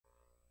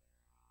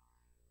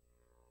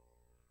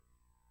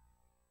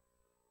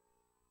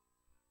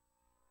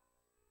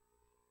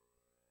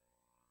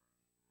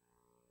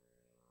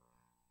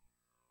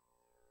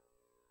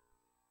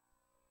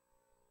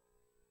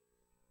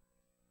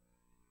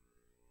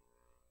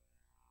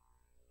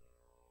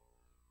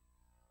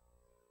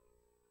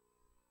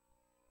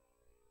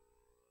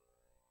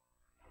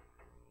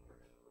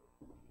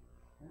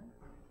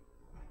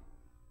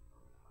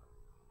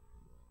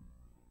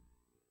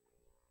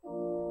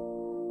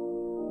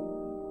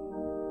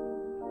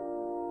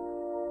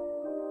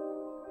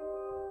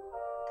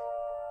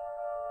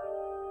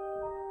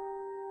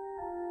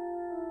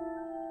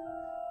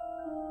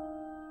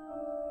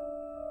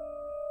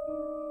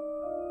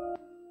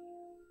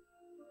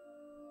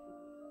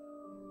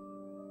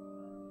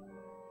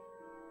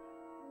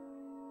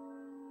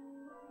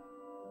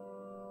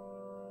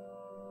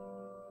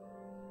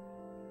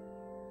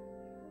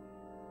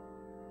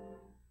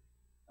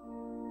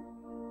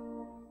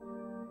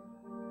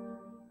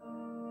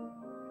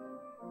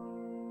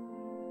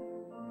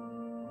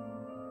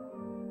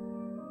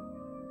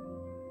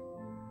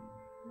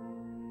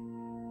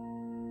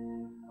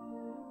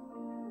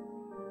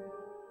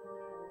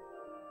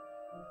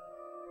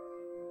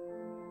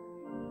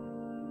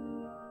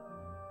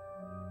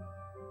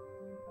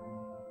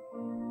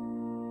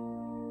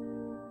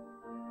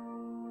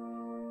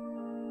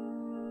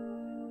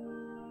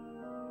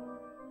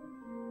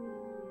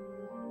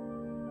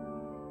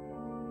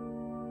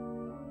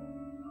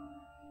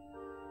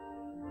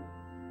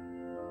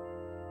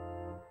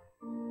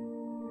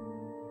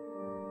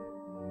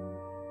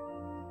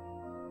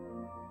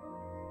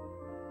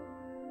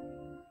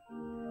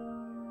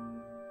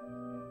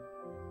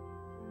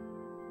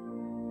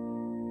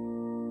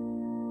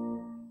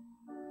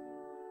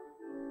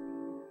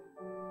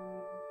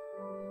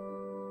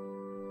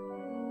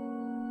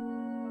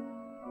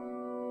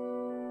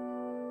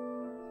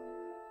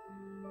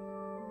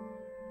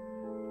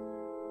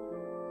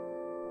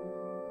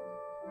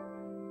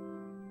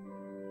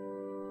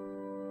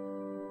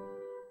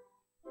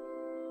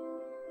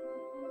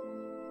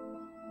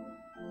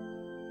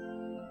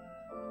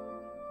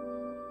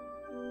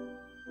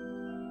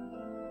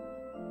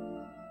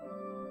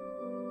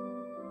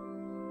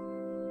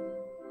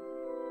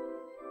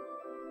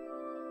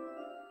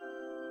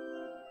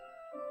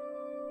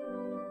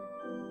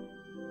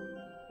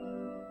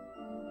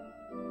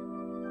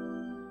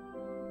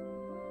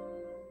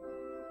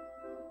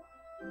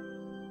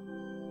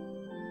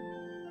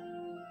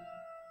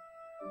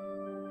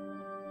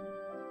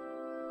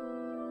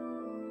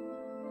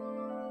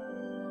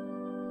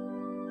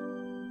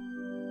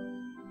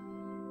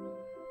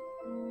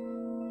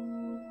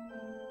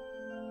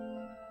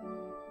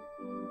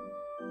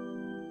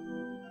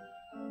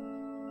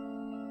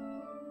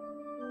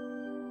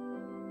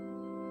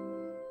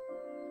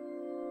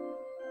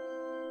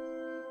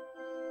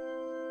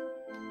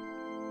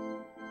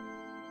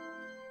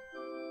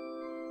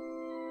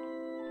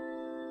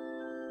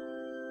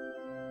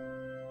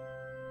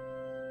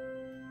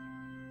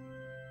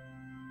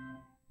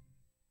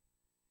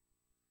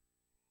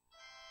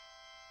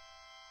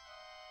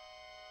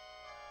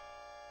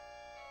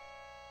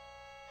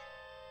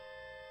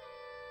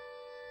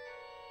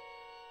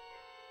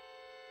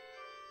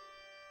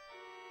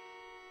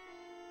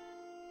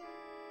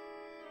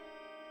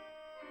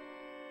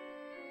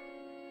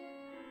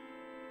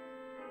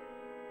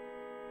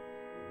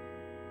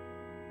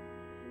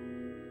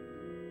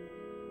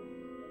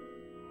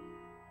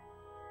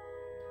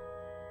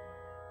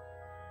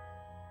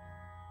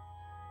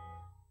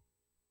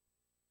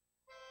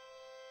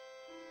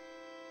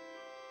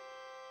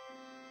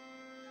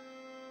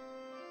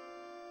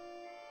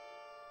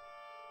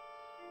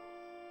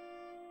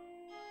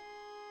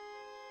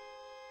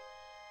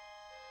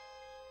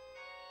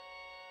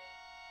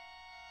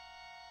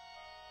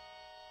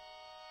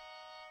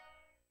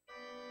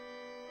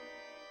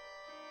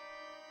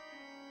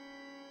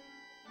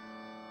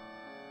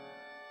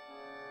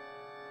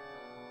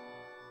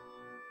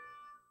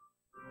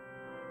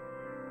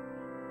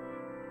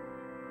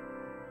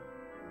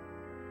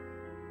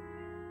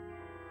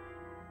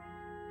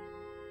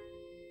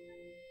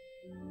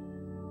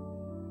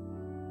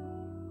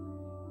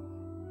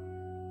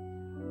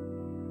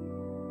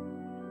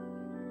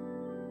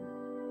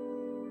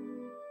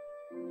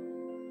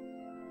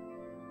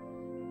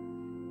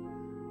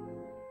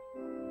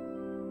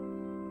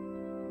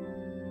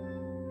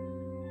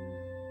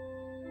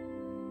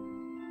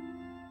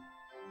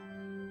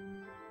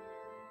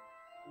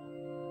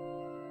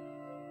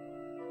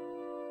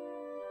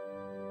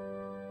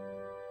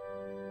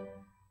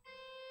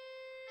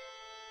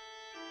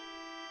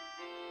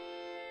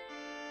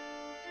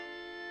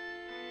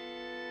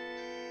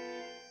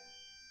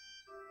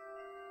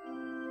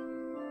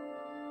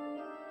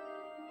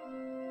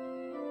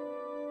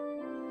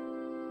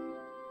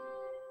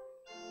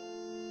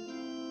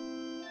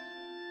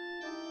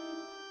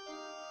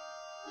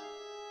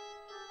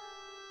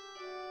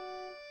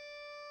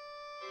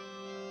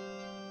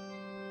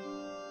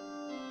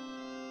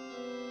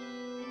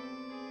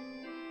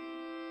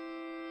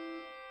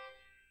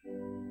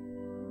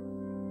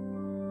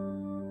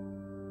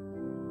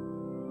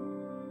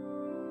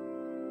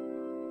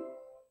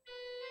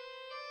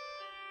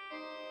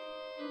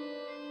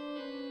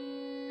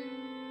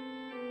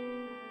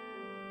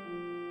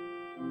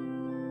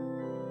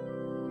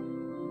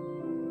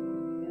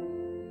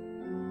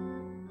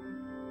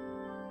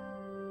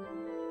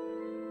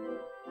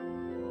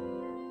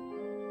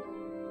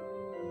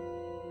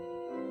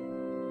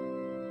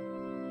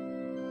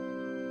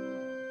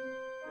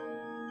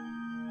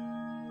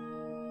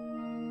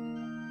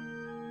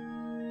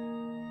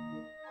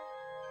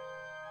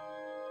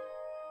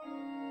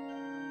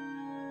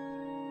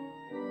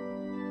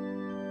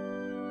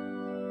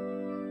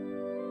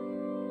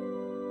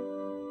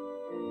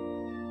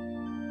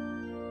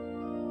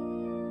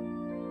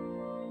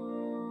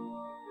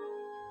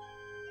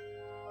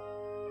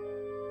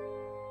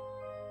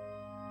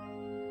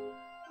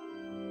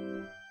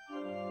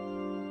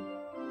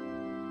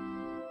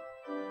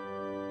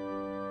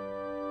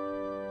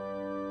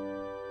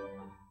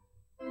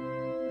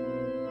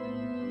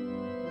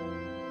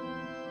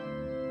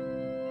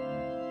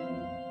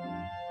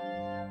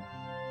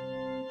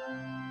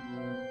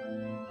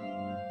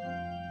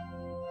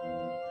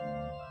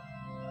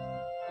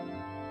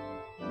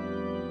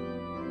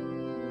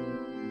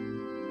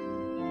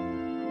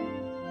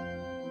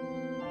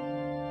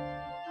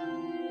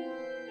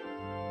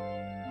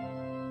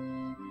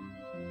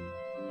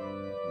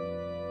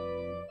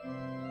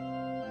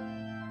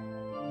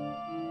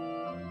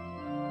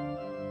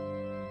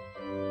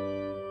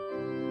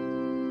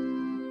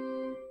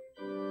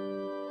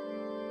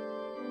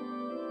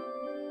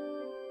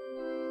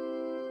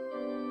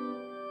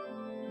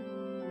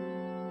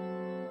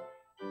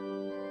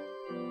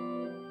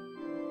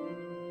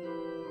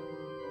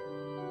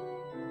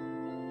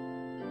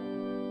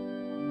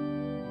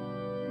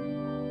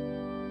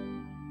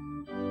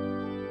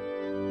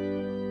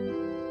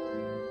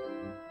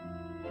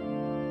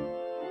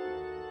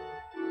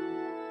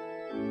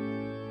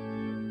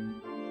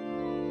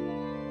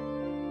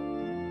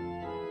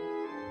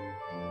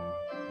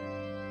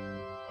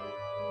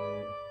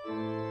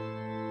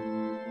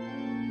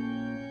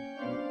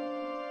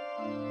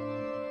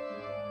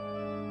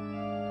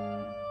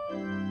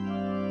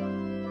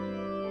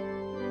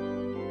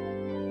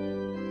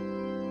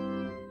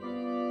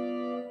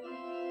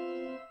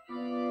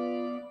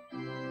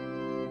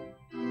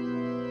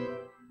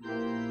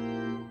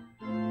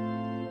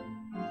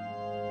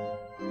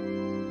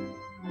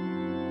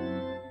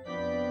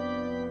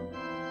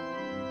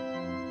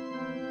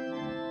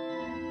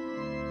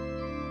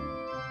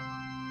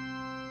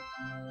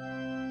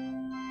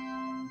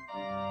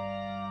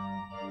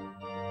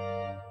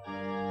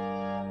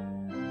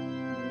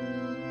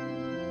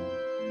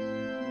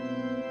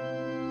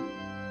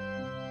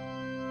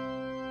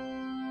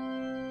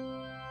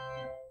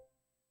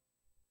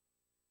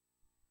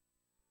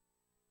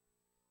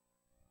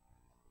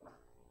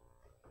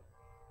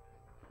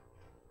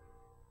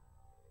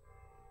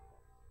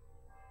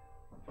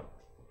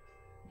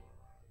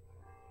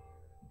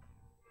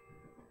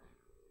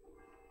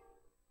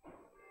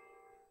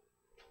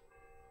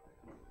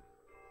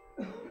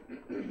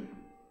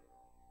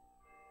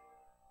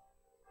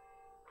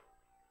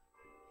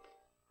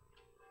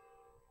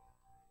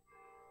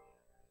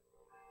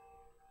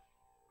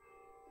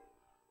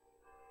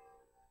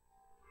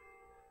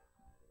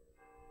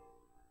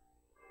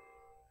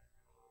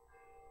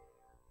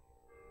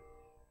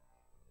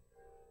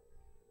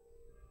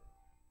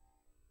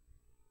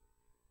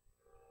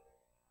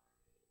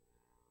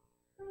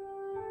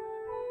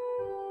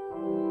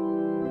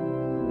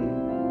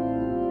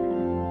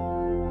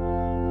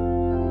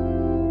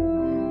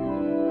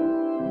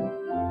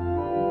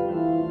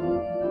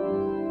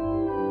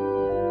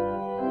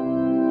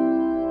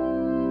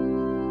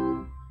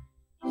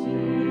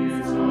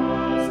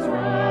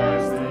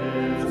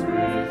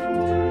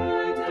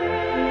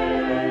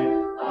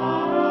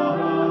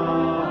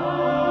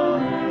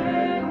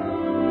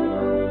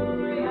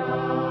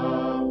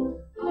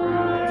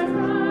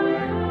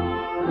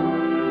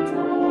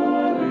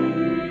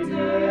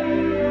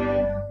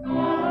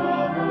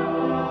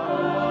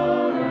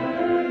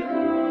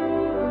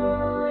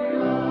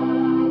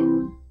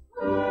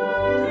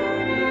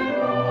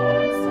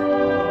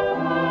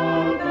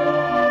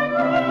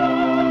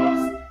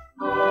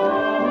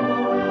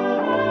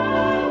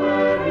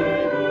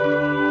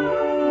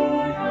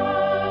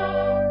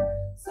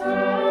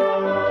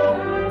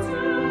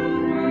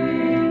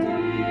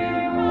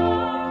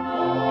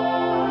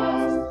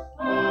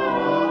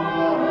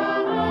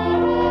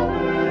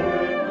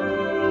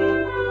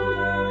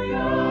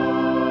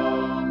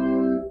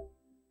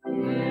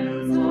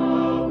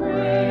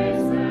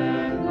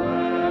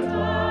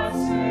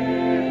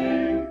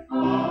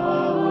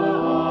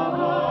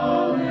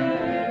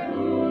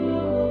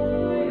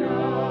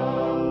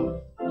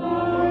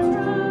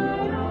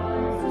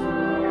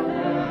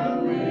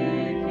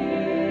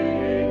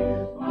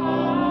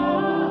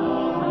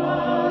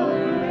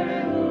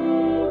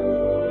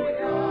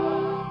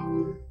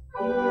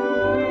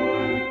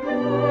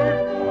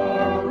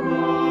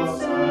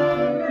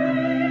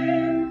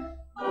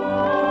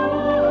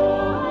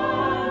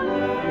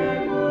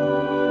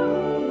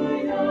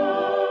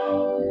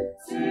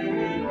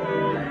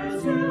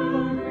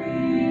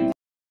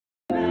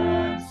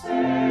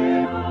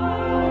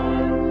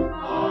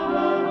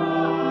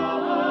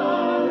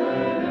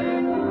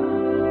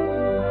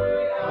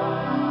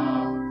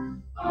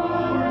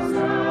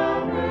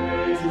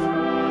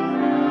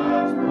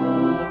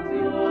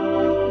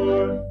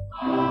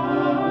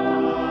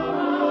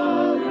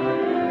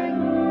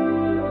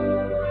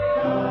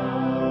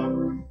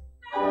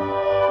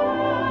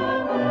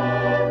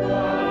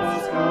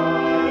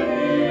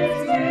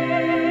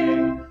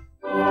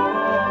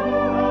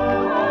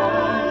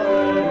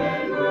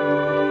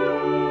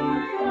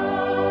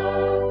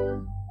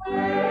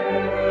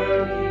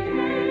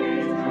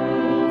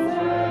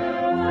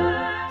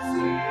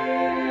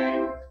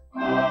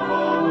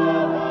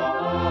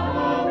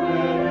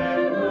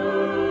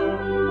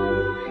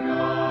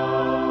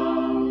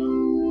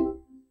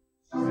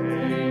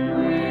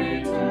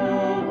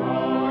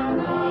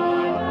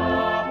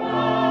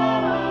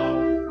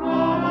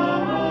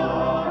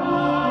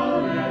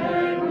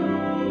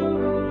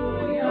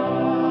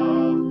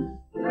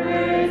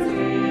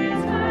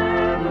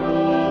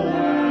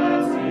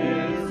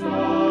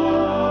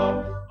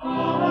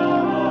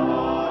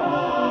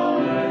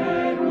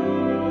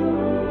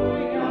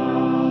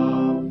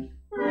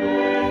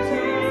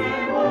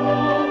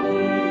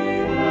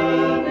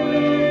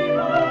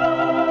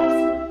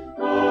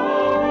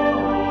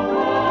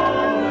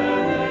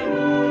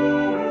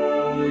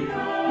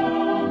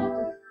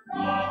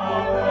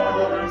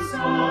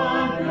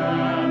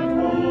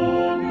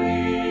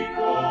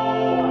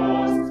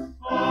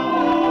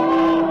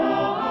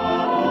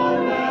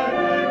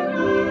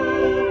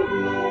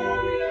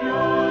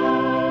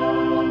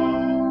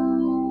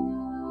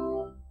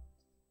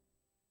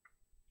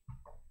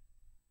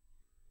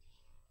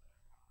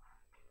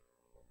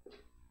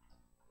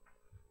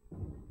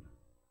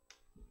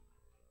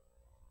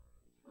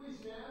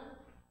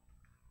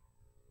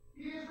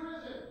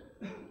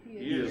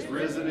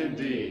risen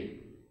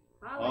indeed.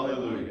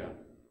 Hallelujah.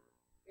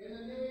 In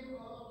the name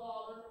of the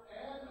Father,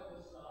 and of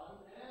the Son,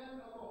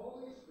 and of the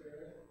Holy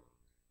Spirit.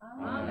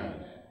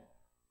 Amen.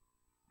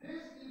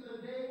 This is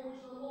the day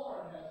which the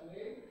Lord has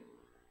made.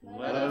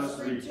 Let us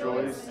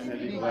rejoice and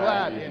be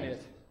glad in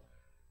it.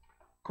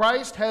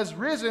 Christ has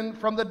risen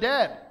from the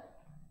dead.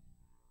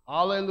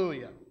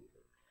 Alleluia.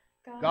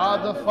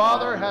 God the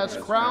Father has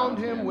crowned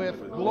him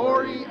with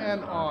glory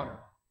and honor.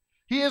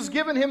 He has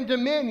given him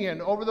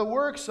dominion over the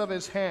works of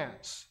his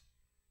hands.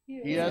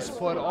 He has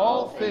put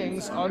all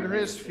things under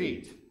his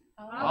feet.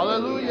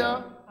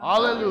 Alleluia,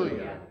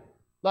 alleluia.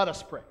 Let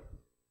us pray.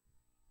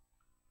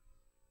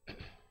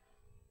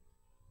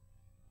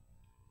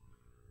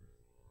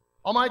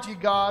 Almighty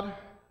God,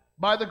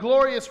 by the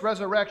glorious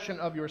resurrection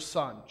of your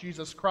Son,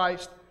 Jesus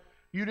Christ,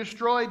 you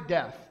destroyed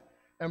death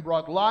and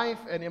brought life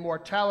and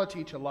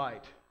immortality to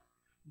light.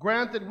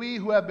 Grant that we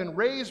who have been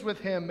raised with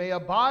him may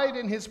abide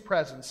in his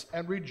presence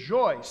and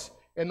rejoice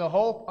in the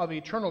hope of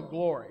eternal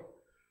glory.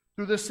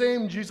 Through the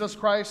same Jesus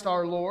Christ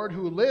our Lord,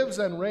 who lives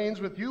and reigns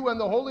with you and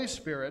the Holy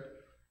Spirit,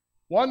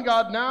 one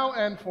God now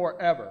and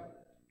forever.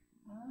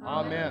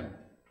 Amen.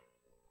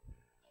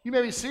 You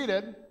may be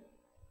seated.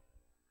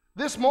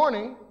 This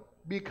morning,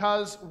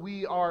 because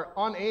we are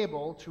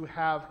unable to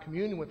have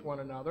communion with one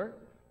another,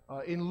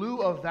 in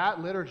lieu of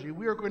that liturgy,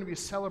 we are going to be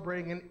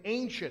celebrating an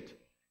ancient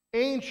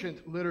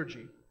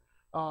liturgy,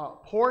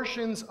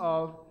 portions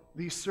of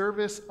the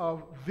service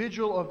of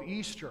Vigil of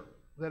Easter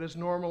that is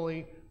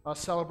normally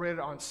celebrated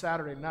on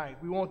Saturday night.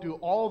 We won't do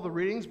all of the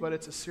readings, but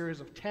it's a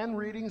series of 10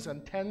 readings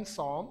and 10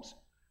 psalms.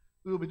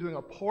 We will be doing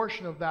a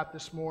portion of that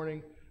this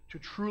morning to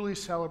truly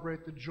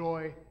celebrate the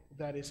joy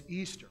that is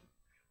Easter.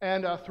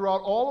 And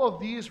throughout all of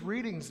these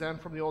readings then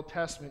from the Old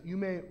Testament, you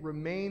may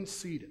remain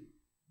seated.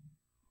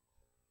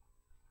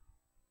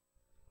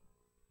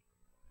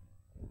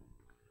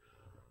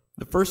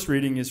 The first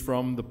reading is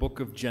from the book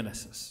of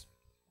Genesis.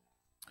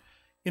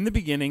 In the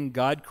beginning,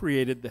 God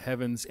created the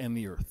heavens and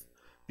the earth.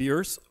 The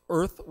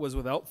earth was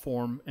without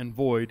form and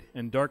void,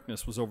 and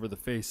darkness was over the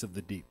face of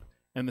the deep.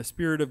 And the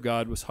Spirit of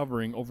God was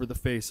hovering over the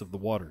face of the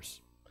waters.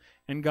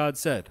 And God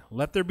said,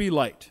 "Let there be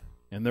light,"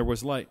 and there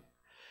was light.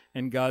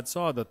 And God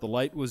saw that the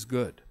light was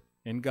good.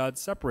 And God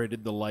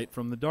separated the light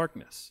from the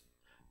darkness.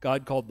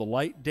 God called the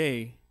light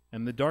day,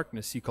 and the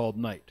darkness he called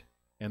night.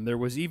 And there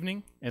was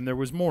evening, and there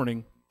was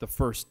morning, the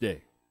first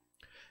day.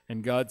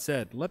 And God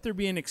said, "Let there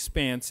be an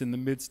expanse in the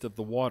midst of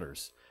the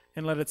waters,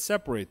 and let it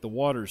separate the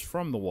waters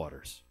from the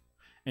waters."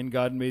 And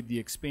God made the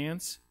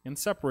expanse, and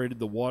separated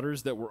the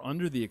waters that were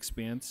under the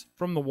expanse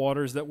from the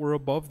waters that were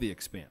above the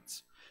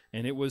expanse.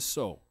 And it was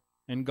so.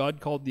 And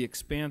God called the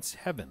expanse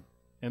heaven.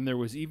 And there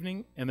was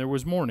evening, and there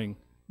was morning,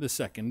 the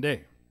second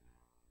day.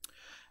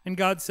 And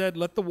God said,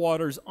 "Let the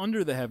waters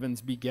under the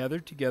heavens be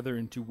gathered together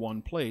into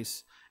one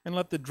place, and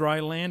let the dry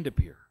land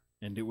appear."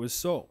 And it was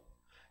so.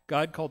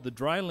 God called the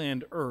dry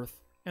land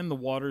earth, and the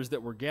waters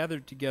that were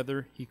gathered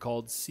together he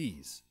called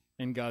seas.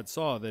 And God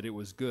saw that it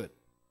was good.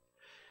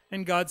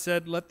 And God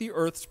said, "Let the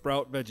earth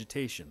sprout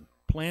vegetation,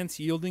 plants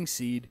yielding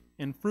seed,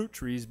 and fruit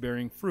trees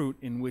bearing fruit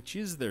in which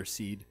is their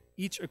seed,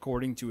 each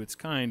according to its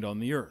kind on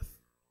the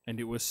earth." And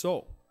it was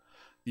so.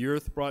 The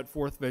earth brought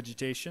forth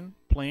vegetation,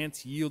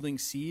 plants yielding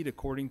seed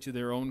according to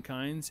their own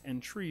kinds,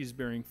 and trees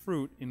bearing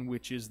fruit in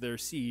which is their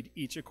seed,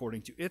 each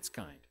according to its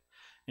kind.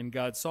 And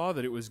God saw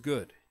that it was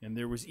good. And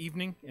there was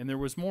evening, and there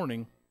was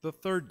morning, the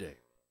third day.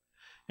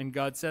 And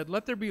God said,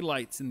 "Let there be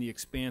lights in the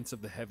expanse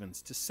of the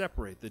heavens to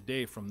separate the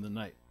day from the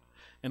night.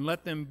 And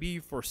let them be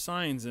for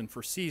signs and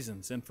for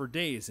seasons and for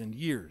days and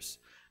years.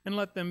 And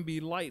let them be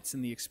lights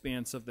in the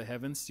expanse of the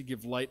heavens to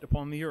give light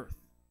upon the earth."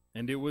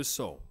 And it was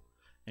so.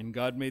 And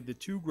God made the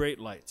two great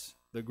lights,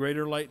 the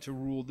greater light to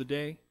rule the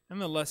day, and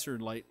the lesser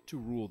light to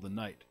rule the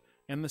night,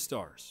 and the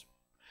stars.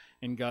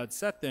 And God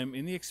set them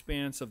in the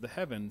expanse of the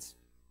heavens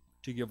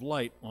to give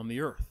light on the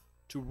earth,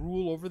 to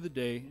rule over the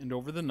day and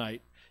over the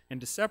night,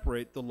 and to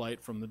separate the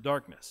light from the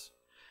darkness.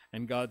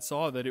 And God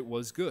saw that it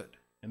was good.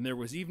 And there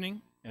was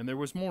evening, and there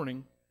was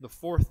morning, the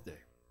fourth day.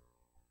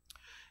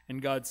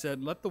 And God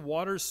said, "Let the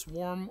waters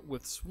swarm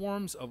with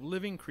swarms of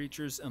living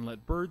creatures, and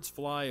let birds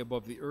fly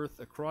above the earth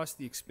across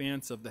the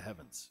expanse of the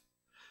heavens."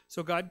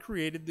 So God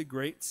created the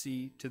great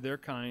sea to their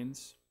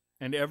kinds,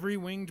 and every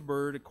winged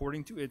bird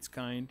according to its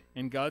kind,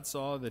 and God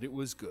saw that it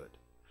was good.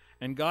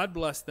 And God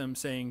blessed them,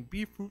 saying,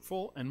 "Be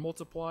fruitful and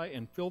multiply,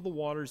 and fill the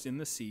waters in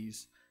the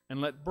seas,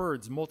 and let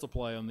birds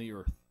multiply on the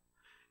earth."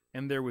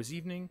 And there was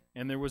evening,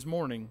 and there was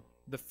morning,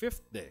 the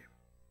fifth day.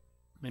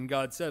 And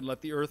God said,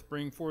 "Let the earth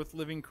bring forth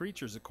living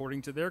creatures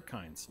according to their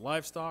kinds,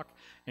 livestock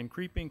and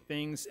creeping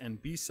things and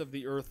beasts of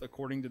the earth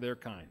according to their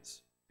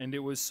kinds." And it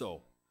was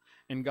so.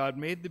 And God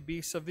made the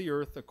beasts of the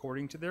earth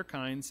according to their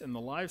kinds, and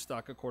the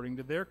livestock according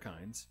to their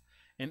kinds,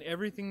 and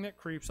everything that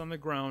creeps on the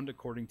ground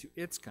according to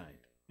its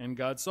kind. And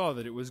God saw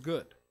that it was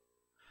good.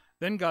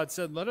 Then God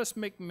said, "Let us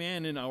make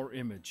man in our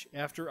image,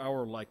 after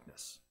our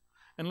likeness.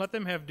 And let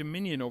them have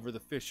dominion over the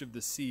fish of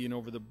the sea, and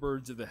over the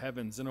birds of the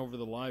heavens, and over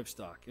the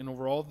livestock, and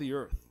over all the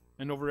earth,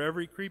 and over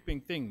every creeping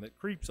thing that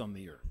creeps on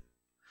the earth."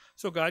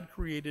 So God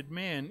created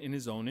man in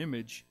his own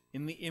image.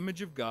 In the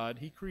image of God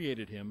he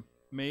created him,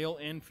 male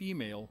and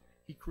female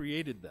he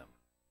created them.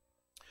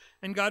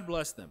 And God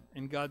blessed them,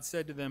 and God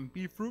said to them,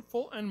 Be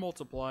fruitful and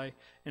multiply,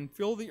 and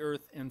fill the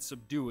earth and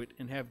subdue it,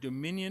 and have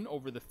dominion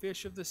over the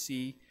fish of the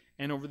sea,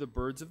 and over the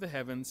birds of the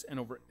heavens, and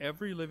over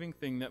every living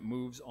thing that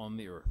moves on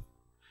the earth.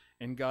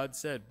 And God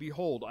said,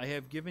 Behold, I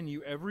have given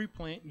you every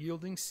plant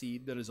yielding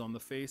seed that is on the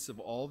face of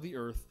all the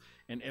earth,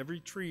 and every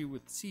tree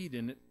with seed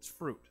in its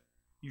fruit.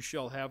 You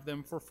shall have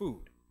them for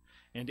food.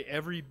 And to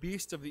every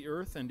beast of the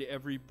earth, and to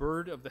every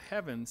bird of the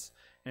heavens,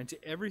 and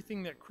to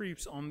everything that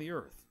creeps on the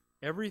earth,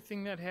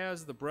 everything that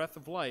has the breath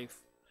of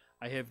life,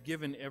 I have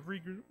given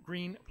every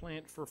green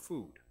plant for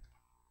food.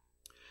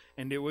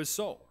 And it was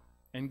so.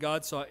 And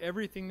God saw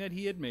everything that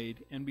he had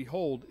made, and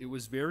behold, it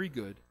was very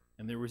good.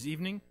 And there was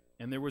evening,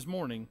 and there was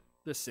morning,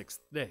 the sixth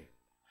day.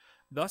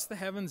 Thus the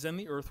heavens and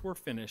the earth were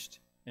finished,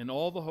 and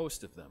all the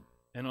host of them.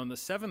 And on the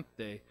seventh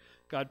day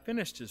God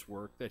finished his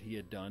work that he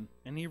had done,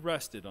 and he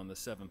rested on the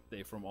seventh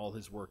day from all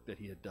his work that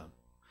he had done.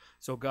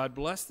 So God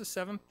blessed the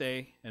seventh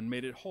day and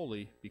made it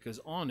holy, because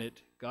on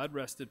it God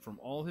rested from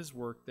all his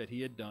work that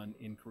he had done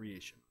in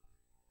creation.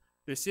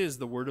 This is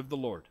the word of the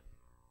Lord.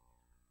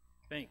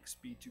 Thanks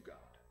be to God.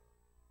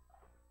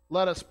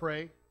 Let us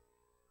pray.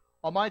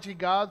 Almighty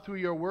God, through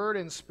your word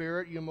and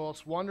spirit, you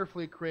most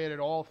wonderfully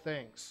created all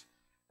things.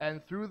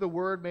 And through the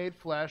word made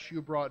flesh,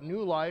 you brought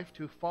new life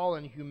to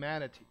fallen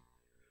humanity.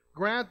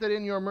 Grant that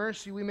in your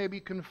mercy we may be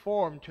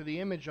conformed to the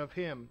image of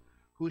him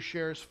who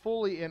shares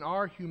fully in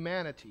our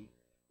humanity,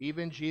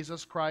 even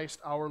Jesus Christ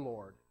our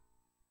Lord.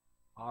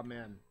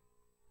 Amen.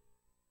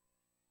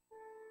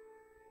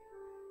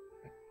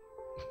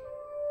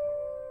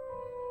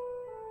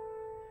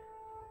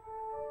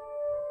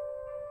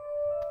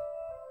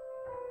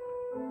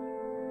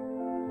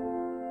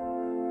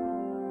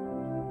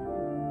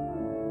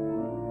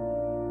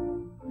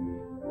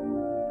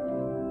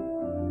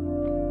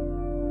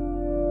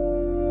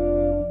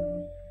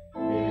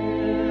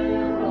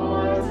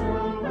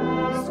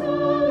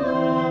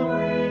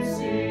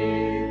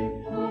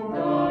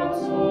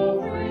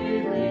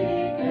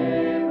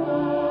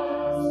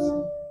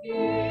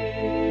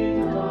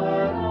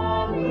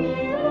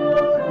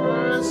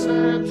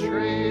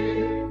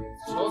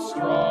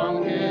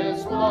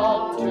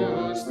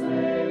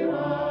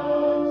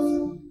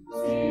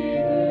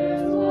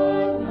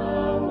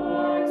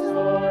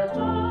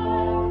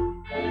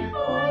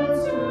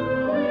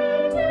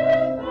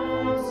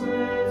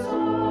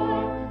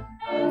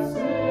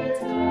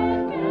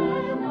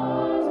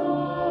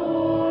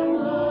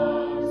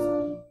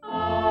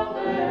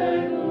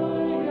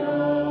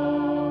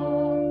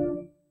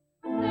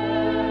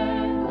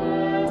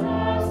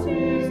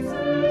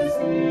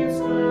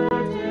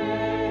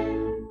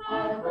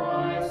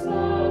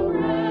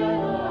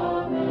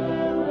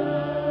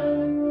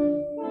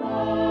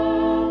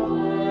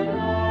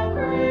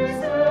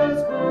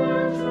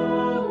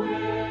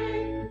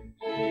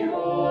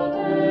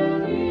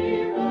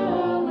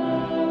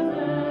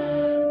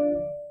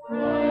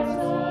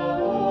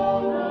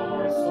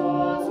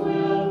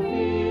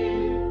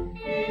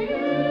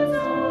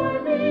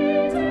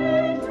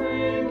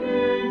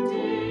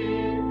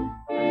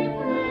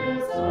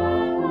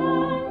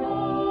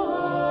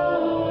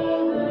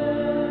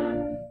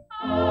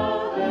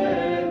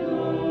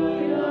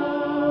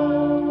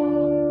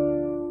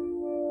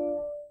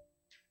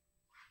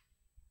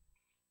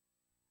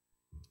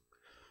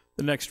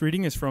 The next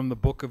reading is from the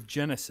book of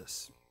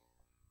Genesis.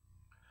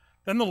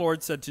 Then the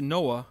Lord said to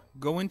Noah,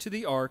 Go into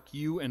the ark,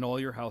 you and all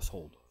your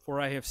household,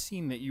 for I have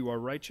seen that you are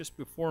righteous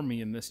before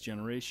me in this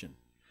generation.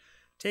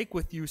 Take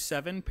with you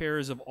 7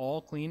 pairs of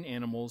all clean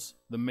animals,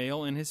 the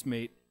male and his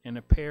mate, and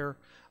a pair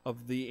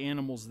of the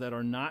animals that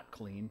are not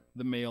clean,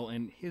 the male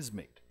and his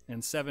mate,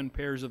 and 7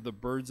 pairs of the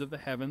birds of the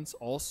heavens,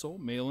 also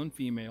male and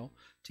female,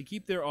 to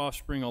keep their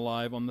offspring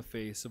alive on the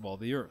face of all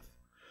the earth.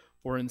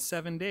 For in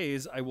 7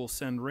 days I will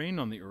send rain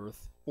on the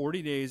earth,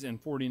 40 days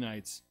and 40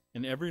 nights,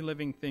 and every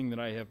living thing that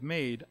I have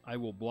made I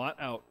will blot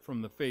out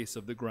from the face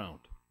of the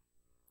ground.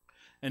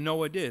 And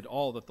Noah did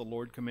all that the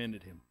Lord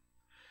commanded him.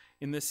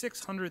 In the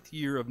 600th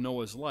year of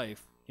Noah's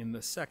life, in the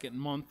 2nd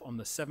month, on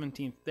the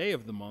 17th day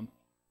of the month,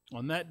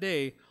 on that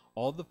day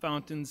all the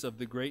fountains of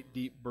the great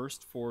deep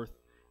burst forth,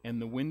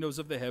 and the windows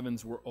of the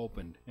heavens were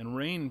opened, and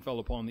rain fell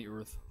upon the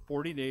earth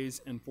 40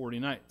 days and 40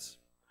 nights.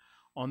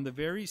 On the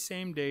very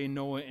same day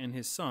Noah and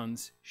his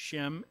sons,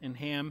 Shem and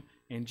Ham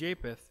and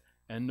Japheth,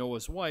 and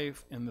Noah's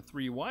wife and the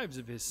 3 wives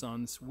of his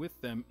sons with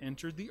them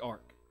entered the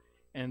ark,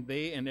 and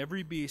they and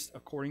every beast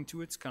according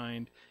to its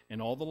kind, and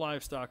all the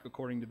livestock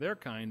according to their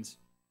kinds,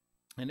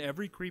 and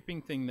every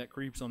creeping thing that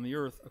creeps on the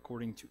earth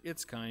according to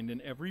its kind,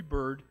 and every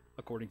bird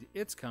according to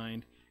its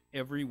kind,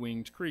 every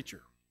winged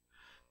creature.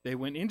 They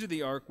went into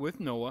the ark with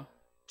Noah,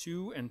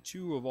 2 and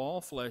 2 of all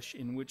flesh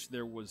in which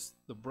there was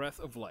the breath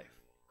of life.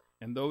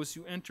 And those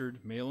who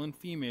entered, male and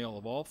female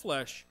of all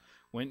flesh,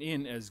 went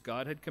in as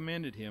God had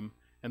commanded him,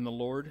 and the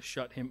Lord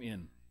shut him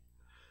in.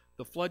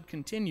 The flood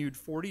continued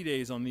 40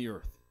 days on the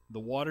earth. The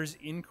waters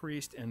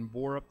increased and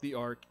bore up the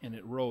ark, and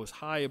it rose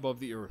high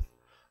above the earth.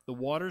 the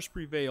waters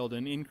prevailed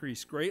and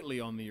increased greatly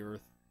on the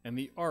earth, and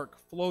the ark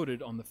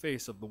floated on the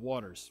face of the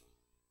waters.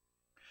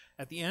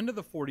 At the end of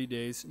the 40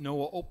 days,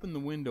 Noah opened the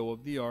window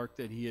of the ark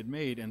that he had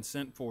made and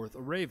sent forth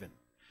a raven.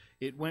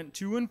 It went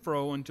to and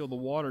fro until the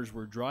waters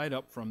were dried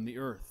up from the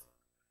earth.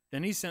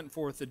 Then he sent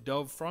forth a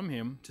dove from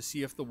him to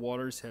see if the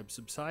waters had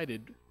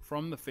subsided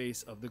from the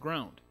face of the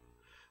ground.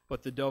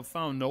 But the dove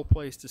found no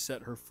place to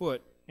set her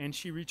foot, and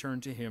she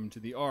returned to him to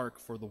the ark,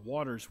 for the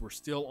waters were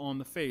still on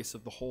the face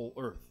of the whole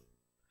earth.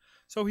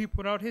 So he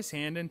put out his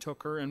hand and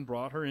took her and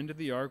brought her into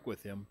the ark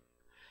with him.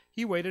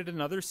 He waited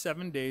another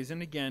 7 days,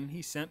 and again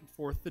he sent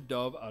forth the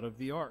dove out of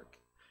the ark.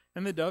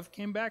 And the dove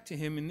came back to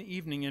him in the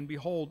evening, and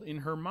behold, in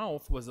her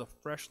mouth was a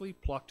freshly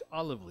plucked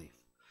olive leaf.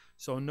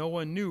 So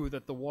Noah knew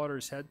that the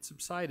waters had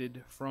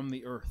subsided from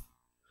the earth.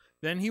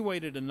 Then he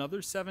waited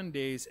another 7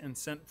 days and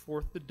sent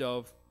forth the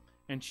dove,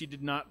 and she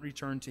did not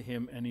return to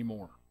him any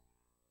more.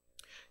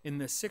 In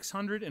the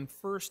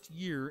 601st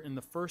year, in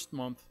the first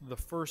month, the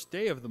first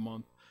day of the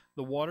month,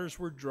 the waters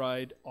were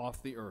dried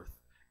off the earth.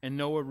 And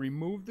Noah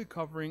removed the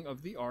covering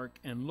of the ark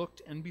and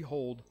looked, and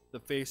behold, the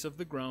face of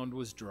the ground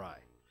was dry.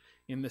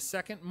 In the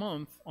 2nd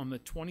month, on the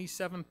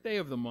 27th day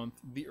of the month,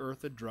 the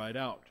earth had dried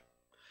out.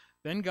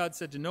 Then God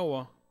said to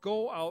Noah,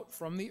 "Go out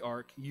from the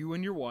ark, you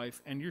and your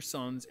wife, and your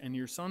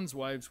sons'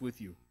 wives with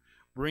you.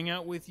 Bring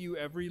out with you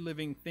every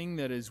living thing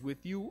that is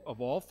with you of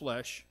all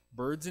flesh,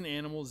 birds and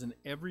animals, and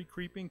every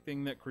creeping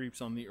thing that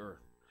creeps on the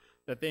earth,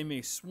 that they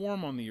may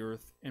swarm on the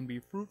earth, and be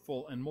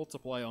fruitful and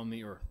multiply on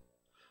the earth."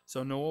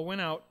 So Noah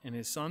went out, and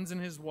his sons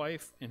and his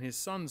wife, and his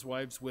sons'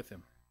 wives with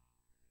him.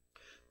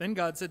 Then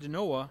God said to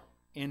Noah,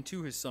 and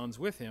to his sons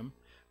with him,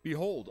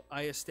 "Behold,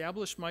 I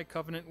establish my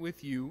covenant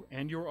with you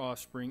and your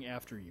offspring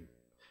after you,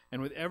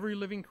 and with every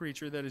living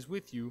creature that is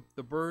with you,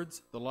 the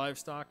birds, the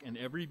livestock, and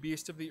every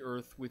beast of the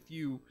earth with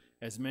you,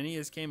 as many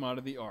as came out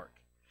of the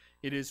ark.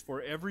 It is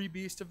for every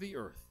beast of the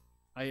earth.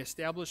 I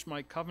establish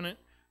my covenant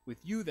with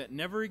you that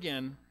never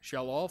again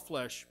shall all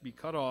flesh be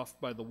cut off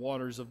by the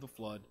waters of the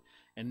flood,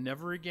 and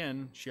never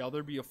again shall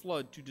there be a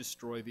flood to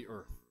destroy the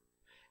earth."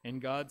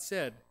 And God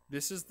said,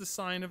 "This is the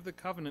sign of the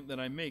covenant that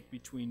I make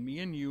between me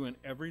and you and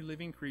every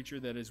living creature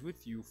that is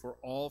with you for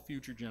all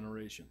future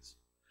generations.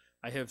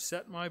 I have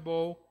set my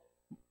bow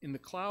in the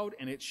cloud,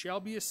 and it shall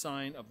be a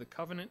sign of the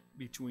covenant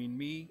between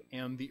me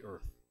and the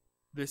earth."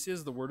 This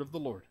is the word of the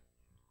Lord.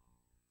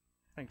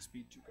 Thanks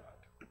be to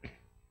God.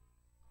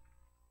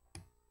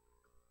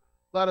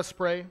 Let us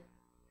pray.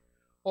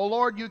 O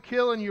Lord, you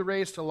kill and you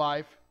raise to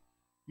life.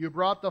 You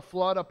brought the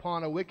flood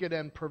upon a wicked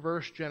and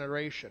perverse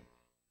generation,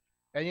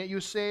 and yet you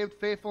saved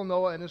faithful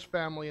Noah and his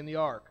family in the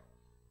ark.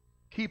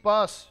 Keep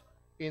us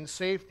in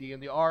safety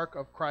in the ark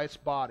of Christ's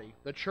body,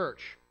 the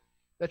church,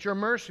 that your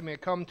mercy may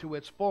come to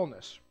its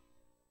fullness,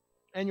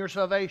 and your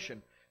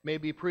salvation may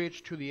be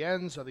preached to the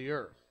ends of the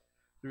earth,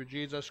 through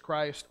Jesus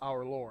Christ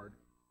our Lord.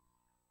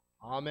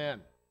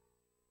 Amen.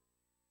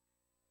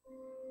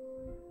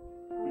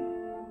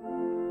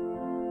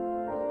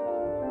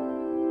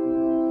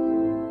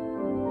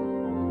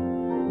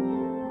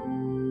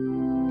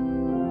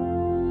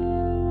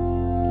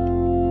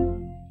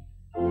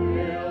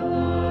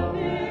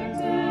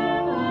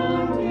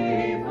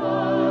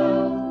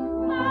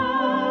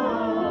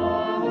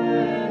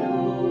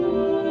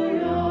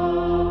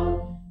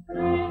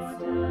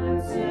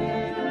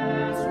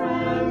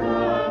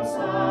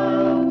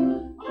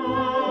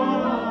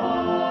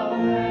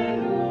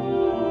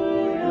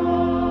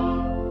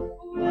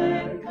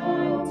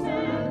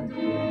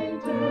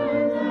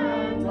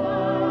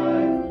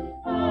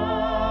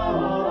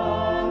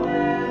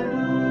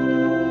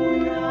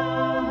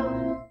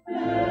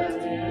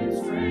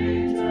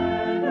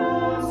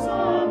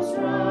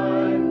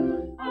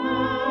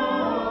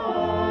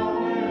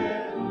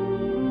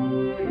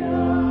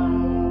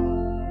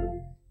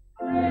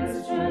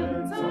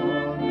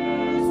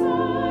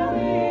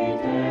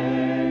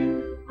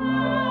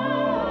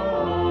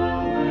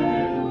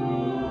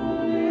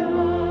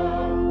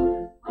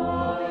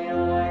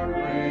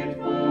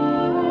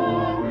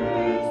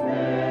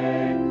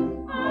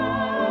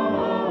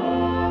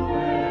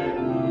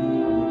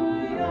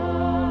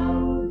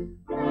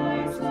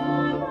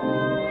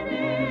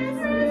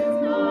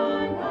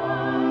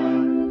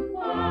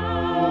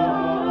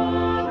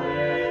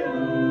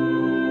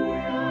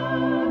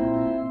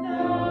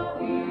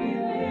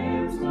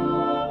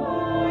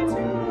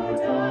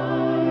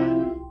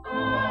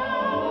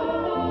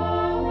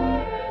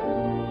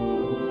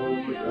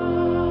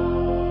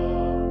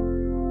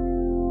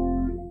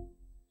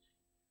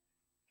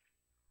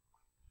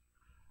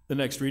 The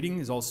next reading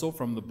is also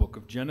from the book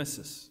of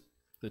Genesis,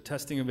 the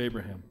testing of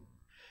Abraham.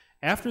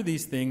 After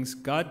these things,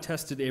 God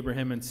tested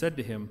Abraham and said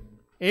to him,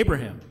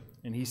 "Abraham."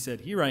 And he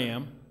said, "Here I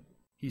am."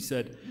 He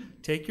said,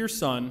 "Take your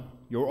son,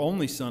 your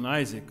only son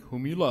Isaac,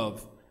 whom you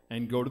love,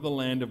 and go to the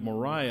land of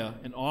Moriah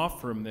and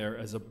offer him there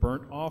as a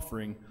burnt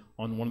offering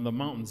on one of the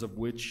mountains of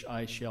which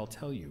I shall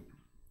tell you."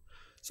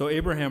 So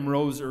Abraham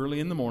rose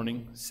early in the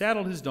morning,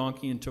 saddled his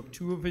donkey, and took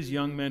 2 of his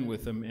young men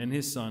with him and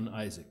his son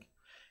Isaac.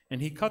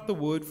 And he cut the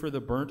wood for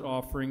the burnt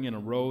offering and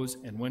arose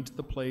and went to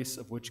the place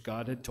of which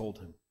God had told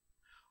him.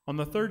 On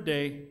the third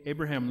day,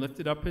 Abraham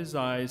lifted up his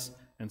eyes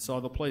and saw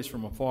the place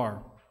from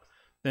afar.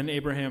 Then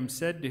Abraham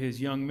said to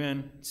his young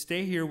men,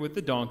 "Stay here with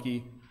the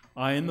donkey.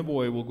 I and the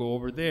boy will go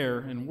over there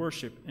and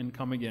worship and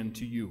come again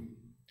to you."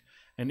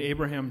 And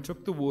Abraham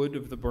took the wood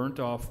of the burnt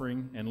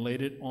offering and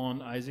laid it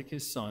on Isaac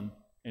his son,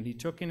 and he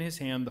took in his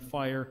hand the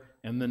fire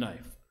and the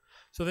knife.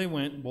 So they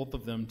went, both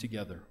of them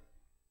together.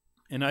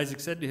 And Isaac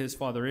said to his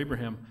father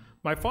Abraham,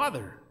 "My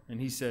father." And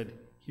he said,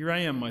 "Here I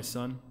am, my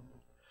son."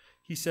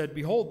 He said,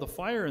 "Behold, the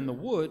fire and the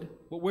wood,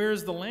 but where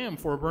is the lamb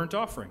for a burnt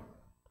offering?"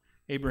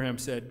 Abraham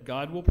said,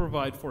 "God will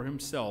provide for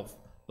himself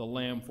the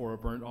lamb for a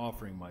burnt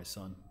offering, my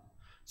son."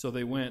 So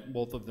they went,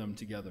 both of them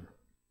together.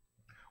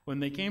 When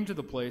they came to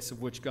the place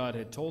of which God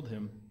had told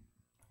him,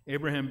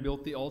 Abraham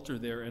built the altar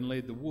there and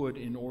laid the wood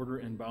in order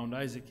and bound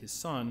Isaac his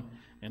son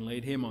and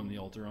laid him on the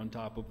altar on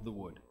top of the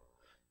wood.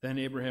 Then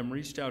Abraham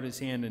reached out his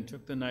hand and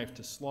took the knife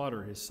to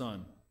slaughter his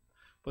son.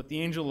 But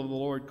the angel of the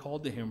Lord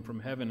called to him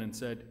from heaven and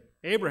said,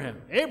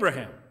 "Abraham,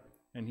 Abraham!"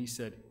 And he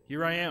said,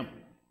 "Here I am."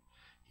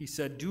 He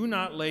said, "Do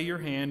not lay your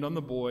hand on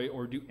the boy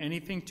or do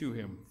anything to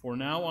him, for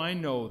now I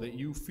know that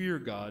you fear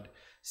God,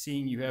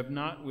 seeing you have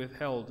not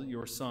withheld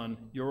your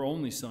son, your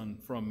only son,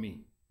 from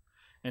me."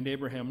 And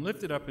Abraham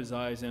lifted up his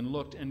eyes and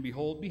looked, and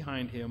behold,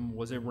 behind him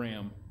was a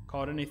ram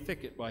caught in a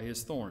thicket by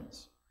his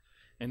thorns.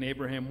 And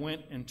Abraham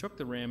went and took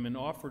the ram and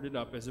offered it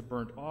up as a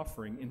burnt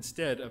offering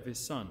instead of his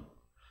son.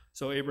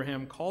 So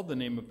Abraham called the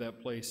name of that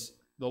place,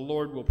 "The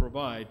Lord will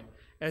provide,"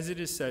 as it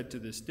is said to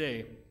this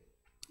day,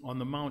 "On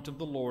the mount of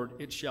the Lord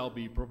it shall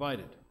be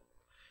provided."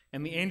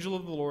 And the angel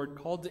of the Lord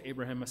called to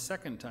Abraham a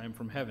second time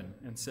from heaven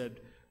and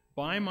said,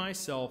 "By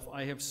myself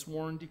I have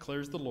sworn,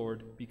 declares the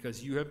Lord,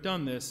 because you have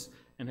done this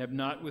and have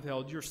not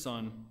withheld your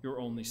son, your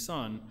only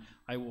son,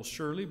 I will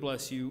surely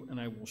bless you, and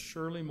I will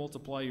surely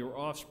multiply your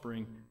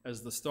offspring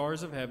as the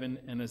stars of heaven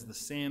and as the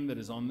sand that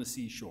is on the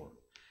seashore.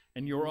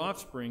 And your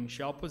offspring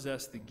shall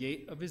possess the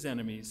gate of his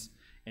enemies,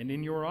 and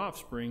in your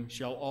offspring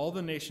shall all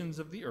the nations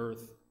of the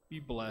earth be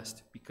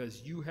blessed,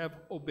 because you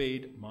have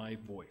obeyed my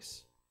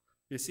voice."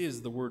 This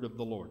is the word of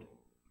the Lord.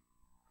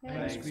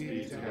 Thanks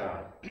be to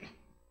God.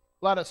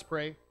 Let us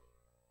pray.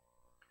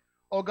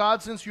 O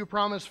God, since you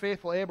promised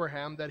faithful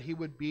Abraham that he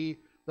would be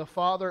the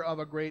father of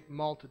a great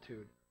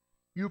multitude,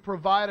 you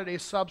provided a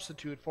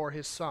substitute for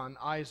his son,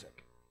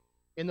 Isaac.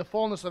 In the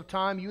fullness of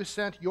time, you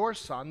sent your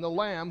Son, the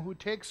Lamb who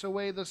takes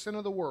away the sin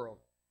of the world,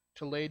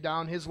 to lay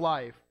down his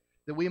life,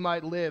 that we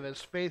might live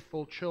as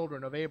faithful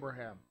children of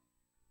Abraham.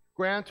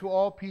 Grant to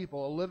all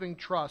people a living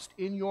trust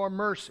in your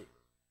mercy,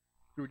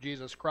 through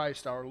Jesus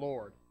Christ our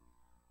Lord.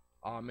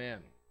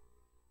 Amen.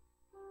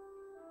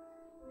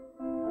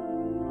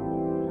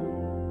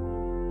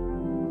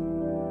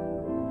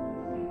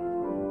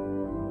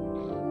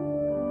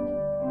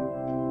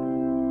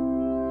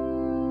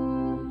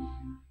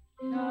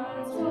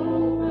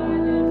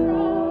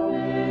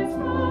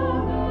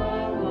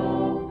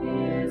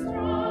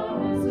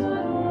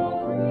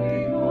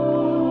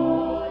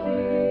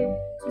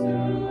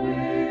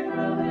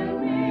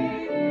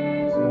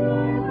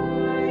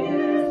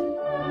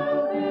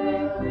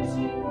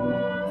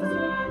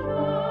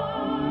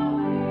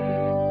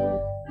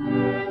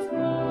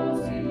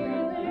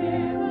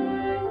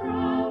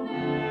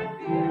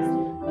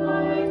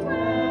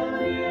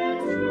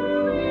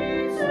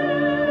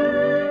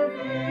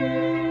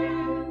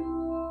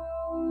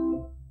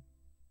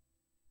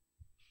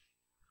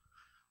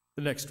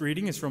 The next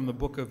reading is from the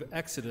book of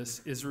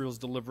Exodus, Israel's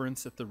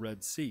deliverance at the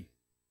Red Sea.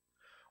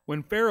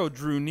 When Pharaoh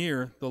drew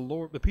near,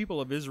 the people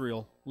of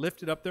Israel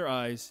lifted up their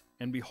eyes,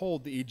 and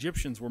behold, the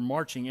Egyptians were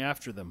marching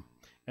after them,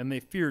 and they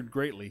feared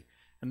greatly.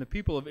 And the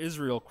people of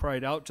Israel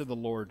cried out to the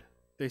Lord.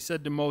 They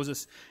said to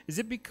Moses, "Is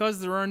it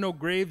because there are no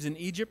graves in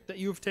Egypt that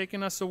you have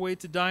taken us away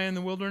to die in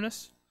the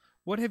wilderness?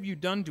 What have you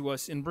done to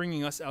us in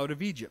bringing us out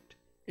of Egypt?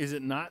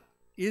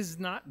 Is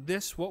not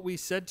this what we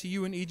said to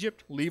you in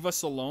Egypt? Leave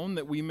us alone,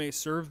 that we may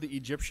serve the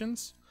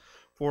Egyptians?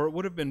 For it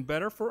would have been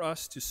better for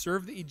us to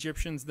serve the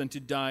Egyptians than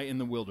to die in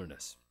the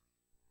wilderness."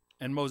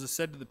 And Moses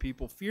said to the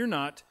people, "Fear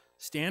not,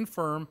 stand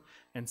firm,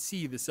 and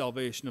see the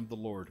salvation of the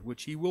Lord,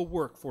 which he will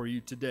work for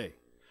you today.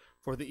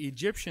 For the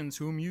Egyptians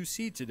whom you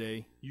see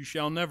today, you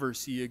shall never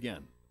see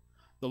again.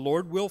 The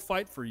Lord will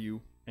fight for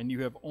you, and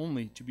you have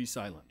only to be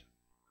silent."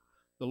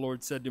 The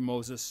Lord said to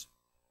Moses,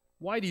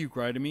 "Why do you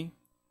cry to me?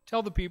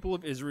 Tell the people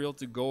of Israel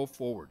to go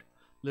forward.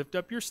 Lift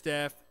up your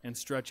staff and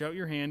stretch out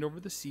your hand over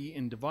the sea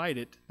and divide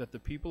it, that the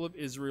people of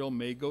Israel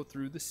may go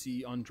through the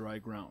sea on dry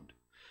ground.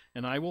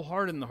 And I will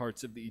harden the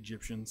hearts of the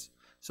Egyptians,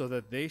 so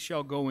that they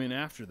shall go in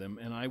after them,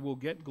 and I will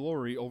get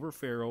glory over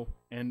Pharaoh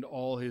and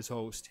all his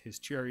host, his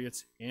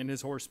chariots, and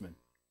his horsemen.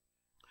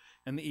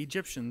 And the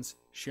Egyptians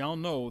shall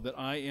know that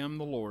I am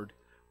the Lord,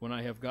 when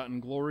I have gotten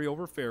glory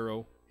over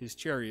Pharaoh, his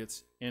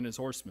chariots, and his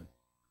horsemen."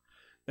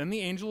 Then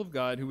the angel of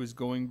God, who was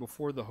going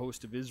before the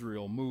host of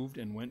Israel, moved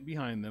and went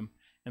behind them,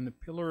 and the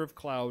pillar of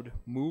cloud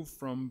moved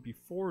from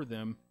before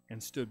them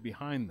and stood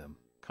behind them,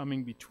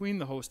 coming between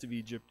the host of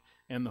Egypt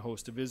and the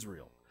host of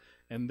Israel.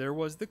 And there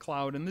was the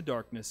cloud and the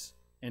darkness,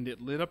 and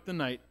it lit up the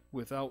night,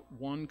 without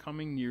one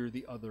coming near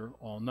the other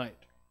all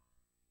night.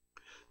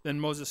 Then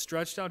Moses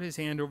stretched out his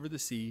hand over the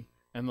sea,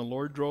 and the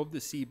Lord drove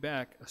the sea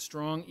back a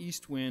strong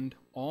east wind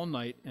all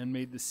night, and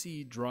made the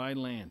sea dry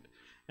land,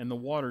 and the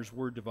waters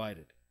were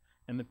divided.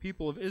 And the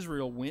people of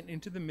Israel went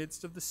into the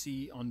midst of the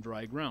sea on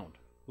dry ground,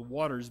 the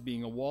waters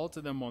being a wall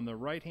to them on their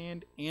right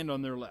hand and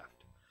on their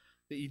left.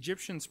 The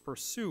Egyptians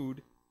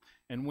pursued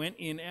and went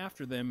in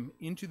after them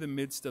into the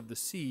midst of the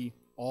sea,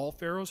 all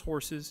Pharaoh's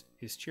horses,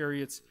 his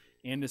chariots,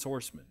 and his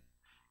horsemen.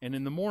 And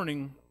in the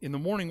morning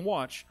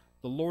watch,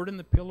 the Lord in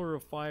the pillar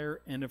of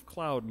fire and of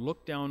cloud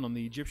looked down on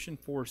the Egyptian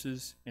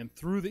forces and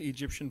threw the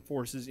Egyptian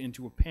forces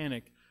into a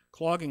panic,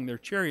 clogging their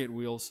chariot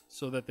wheels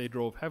so that they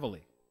drove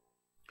heavily.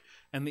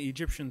 And the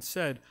Egyptians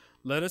said,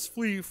 "Let us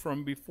flee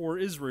from before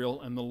Israel,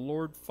 and the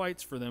Lord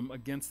fights for them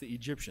against the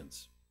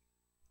Egyptians."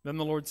 Then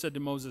the Lord said to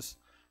Moses,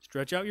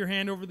 "Stretch out your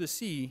hand over the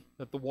sea,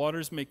 that the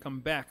waters may come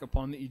back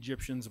upon the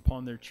Egyptians,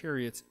 upon their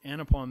chariots,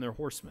 and upon their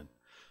horsemen."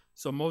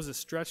 So Moses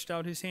stretched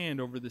out his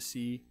hand over the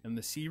sea, and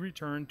the sea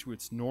returned to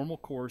its normal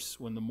course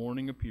when the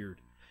morning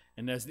appeared.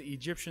 And as the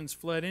Egyptians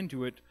fled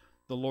into it,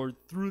 the Lord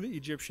threw the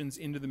Egyptians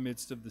into the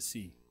midst of the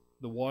sea.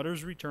 The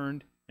waters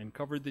returned and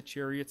covered the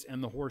chariots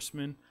and the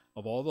horsemen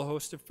of all the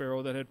host of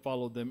Pharaoh that had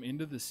followed them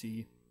into the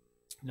sea.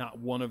 Not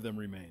one of them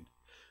remained.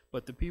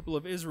 But the people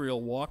of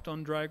Israel walked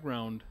on dry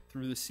ground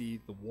through the sea,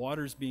 the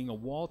waters being a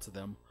wall to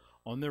them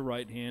on their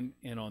right hand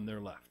and on their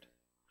left.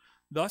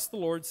 Thus the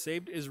Lord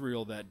saved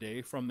Israel that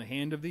day from the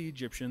hand of the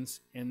Egyptians,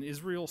 and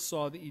Israel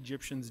saw the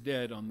Egyptians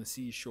dead on the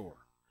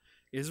seashore.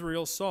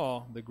 Israel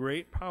saw the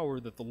great power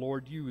that the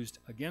Lord used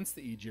against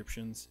the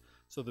Egyptians,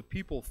 so the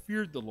people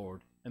feared the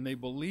Lord, and they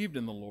believed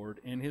in the Lord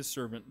and his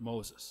servant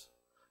Moses.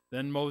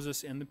 Then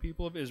Moses and the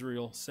people of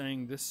Israel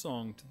sang this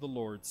song to the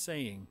Lord,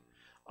 saying,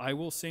 "I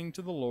will sing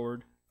to the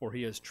Lord, for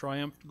he has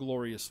triumphed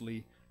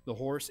gloriously. The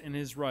horse and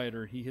his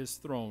rider he has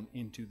thrown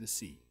into the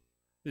sea."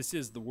 This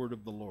is the word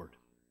of the Lord.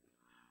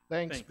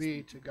 Thanks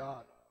be to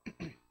God.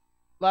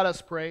 Let us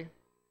pray.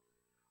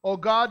 O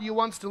God, you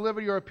once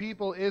delivered your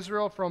people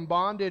Israel from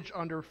bondage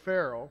under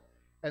Pharaoh,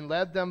 and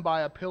led them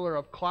by a pillar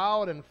of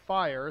cloud and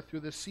fire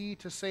through the sea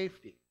to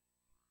safety.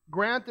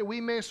 Grant that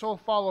we may so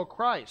follow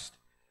Christ,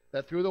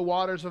 that through the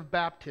waters of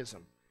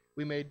baptism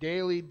we may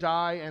daily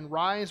die and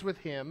rise with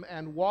him,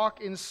 and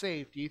walk in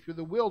safety through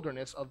the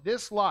wilderness of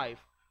this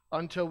life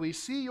until we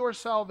see your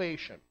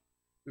salvation,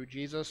 through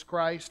Jesus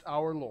Christ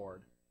our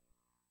Lord.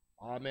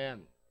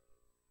 Amen.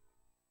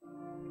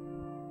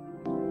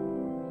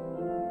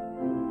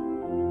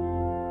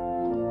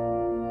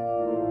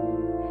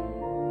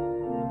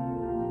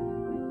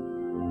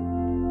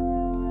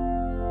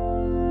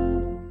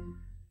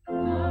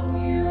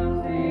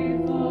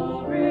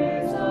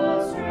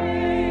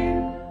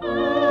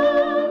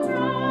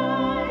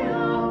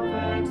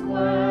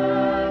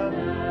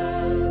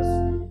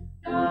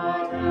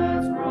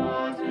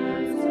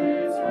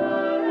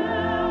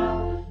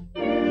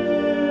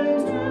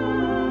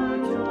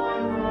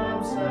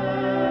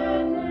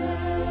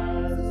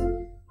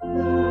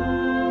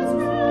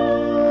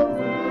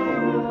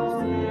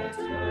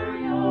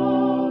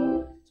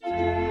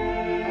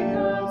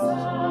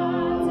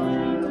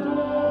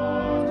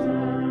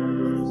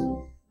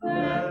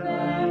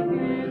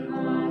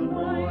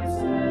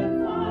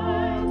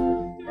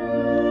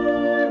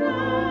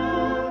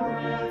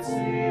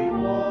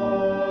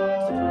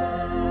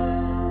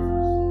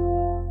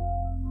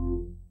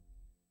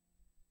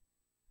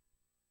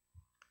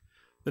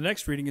 The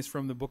next reading is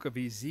from the book of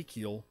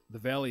Ezekiel, the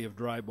Valley of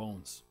Dry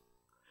Bones.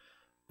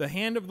 The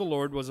hand of the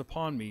Lord was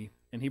upon me,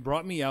 and he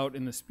brought me out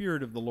in the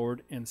spirit of the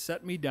Lord, and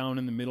set me down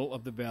in the middle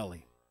of the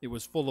valley. It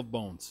was full of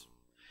bones.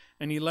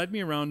 And he led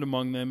me around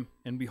among them,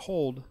 and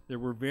behold, there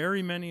were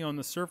very many on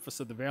the surface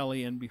of the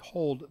valley, and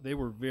behold, they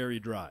were very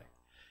dry.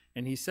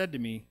 And he said to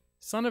me,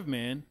 "Son of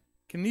man,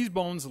 can these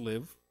bones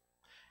live?"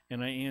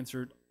 And I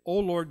answered, "O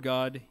Lord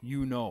God,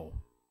 you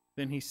know."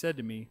 Then he said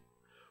to me,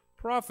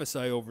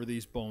 "Prophesy over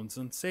these bones,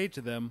 and say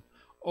to them,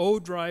 O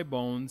dry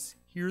bones,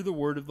 hear the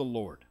word of the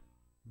Lord.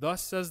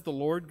 Thus says the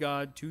Lord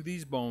God to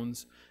these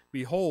bones,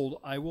 Behold,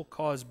 I will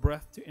cause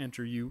breath to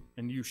enter you,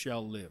 and you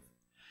shall live.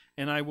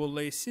 And I will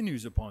lay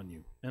sinews upon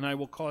you, and I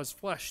will cause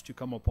flesh to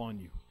come upon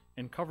you,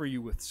 and cover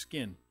you with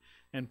skin,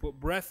 and put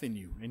breath in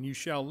you, and you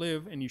shall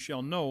live, and you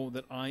shall know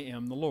that I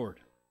am the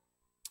Lord."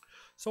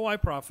 So I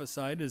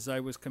prophesied as I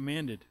was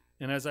commanded.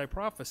 And as I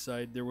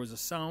prophesied, there was a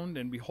sound,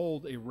 and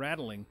behold, a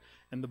rattling,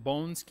 and the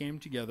bones came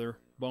together,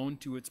 bone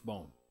to its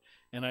bone.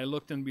 And I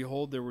looked, and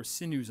behold, there were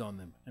sinews on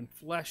them, and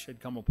flesh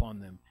had come upon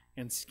them,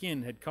 and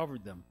skin had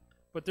covered them,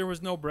 but there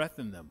was no breath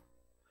in them.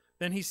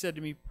 Then he said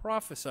to me,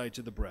 "Prophesy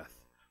to the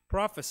breath.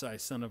 Prophesy,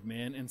 Son of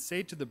man, and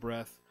say to the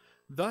breath,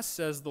 Thus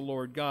says the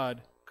Lord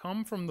God,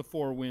 Come from the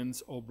four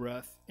winds, O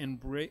breath, and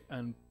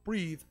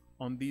breathe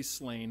on these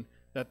slain,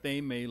 that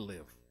they may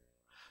live."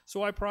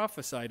 So I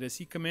prophesied as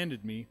he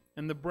commanded me,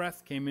 and the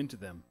breath came into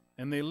them,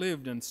 and they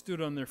lived and stood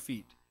on their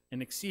feet,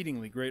 an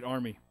exceedingly great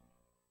army.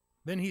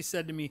 Then he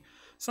said to me,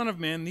 "Son of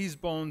man, these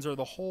bones are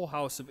the whole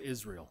house of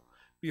Israel.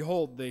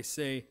 Behold, they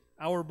say,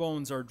 Our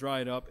bones are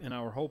dried up, and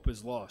our hope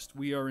is lost.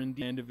 We are in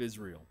the land of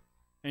Israel.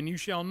 And you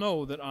shall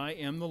know that I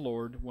am the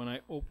Lord when I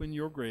open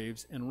your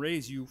graves and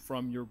raise you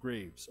from your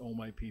graves, O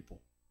my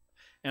people.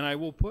 And I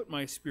will put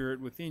my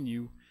spirit within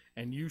you,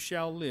 and you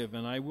shall live,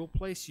 and I will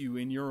place you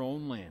in your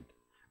own land.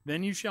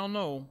 Then you shall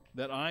know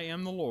that I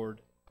am the Lord.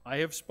 I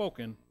have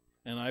spoken,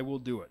 and I will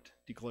do it,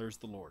 declares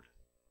the Lord.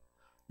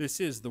 This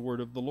is the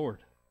word of the Lord.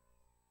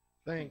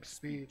 Thanks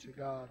be to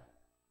God.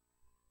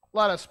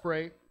 Let us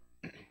pray.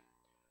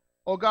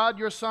 O God,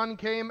 your Son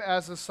came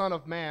as the Son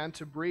of Man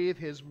to breathe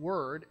his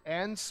word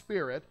and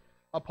spirit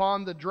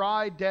upon the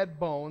dry, dead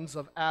bones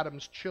of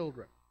Adam's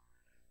children.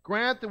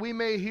 Grant that we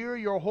may hear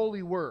your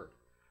holy word,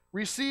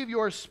 receive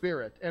your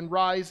spirit, and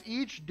rise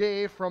each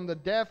day from the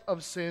death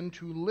of sin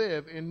to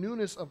live in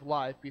newness of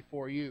life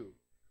before you.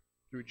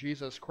 Through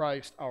Jesus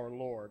Christ our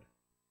Lord.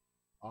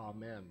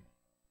 Amen.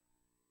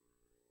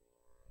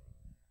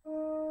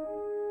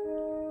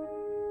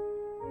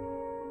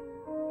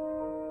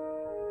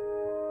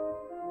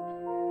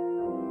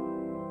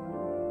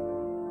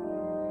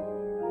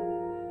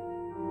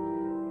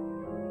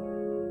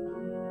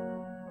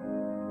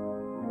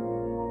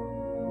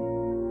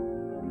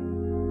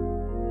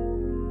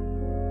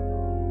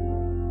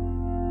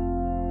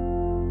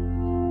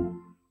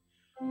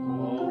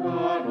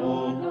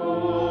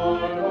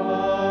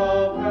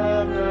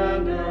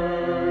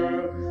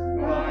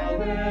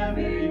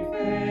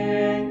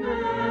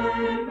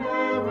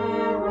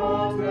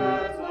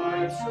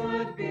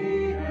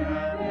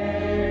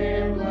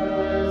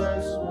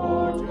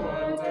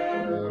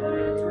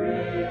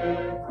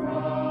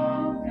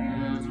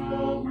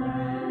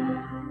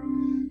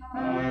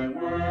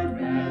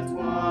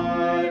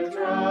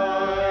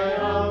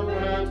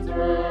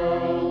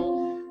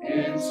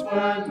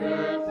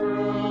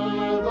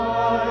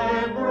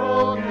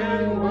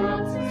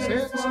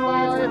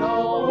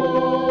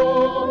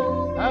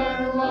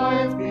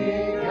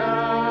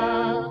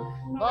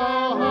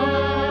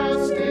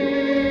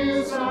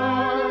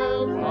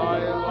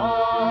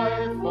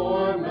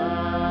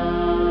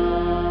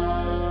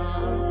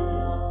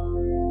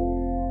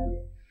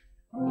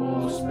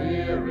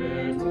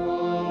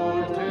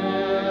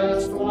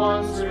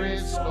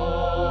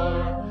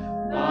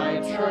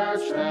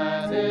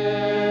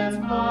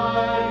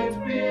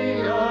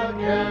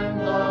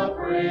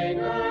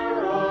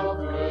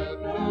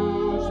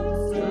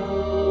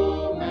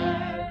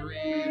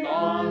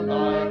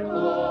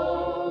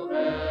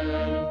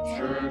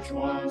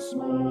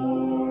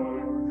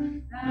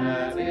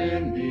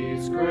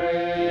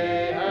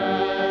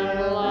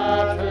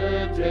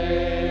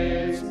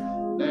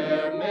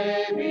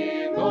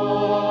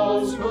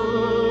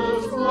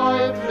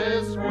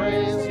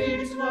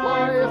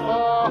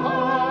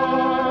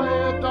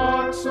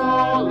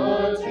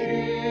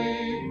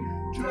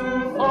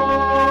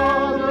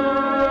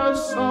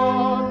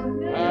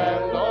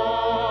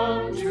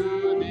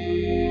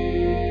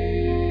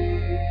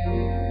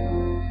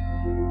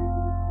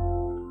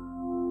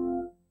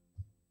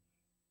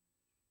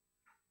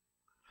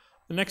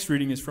 The next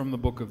reading is from the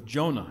book of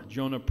Jonah.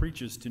 Jonah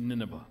preaches to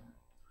Nineveh.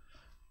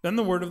 Then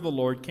the word of the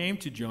Lord came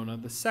to Jonah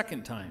the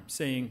second time,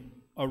 saying,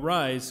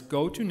 Arise,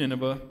 go to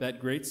Nineveh, that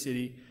great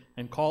city,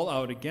 and call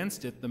out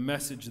against it the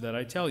message that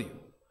I tell you.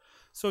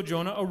 So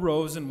Jonah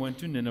arose and went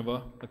to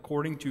Nineveh,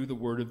 according to the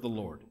word of the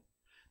Lord.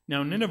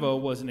 Now Nineveh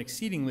was an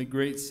exceedingly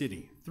great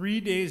city,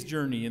 3 days'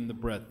 journey in the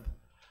breadth.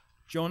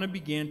 Jonah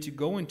began to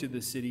go into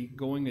the city,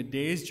 going a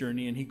day's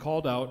journey, and he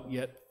called out,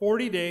 Yet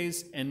 40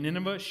 days, and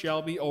Nineveh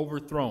shall be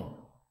overthrown.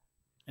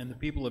 And the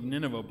people of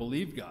Nineveh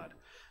believed God.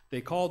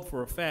 They called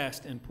for a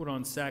fast and put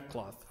on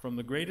sackcloth, from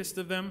the greatest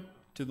of them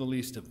to the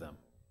least of them.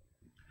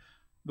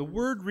 The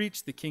word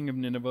reached the king of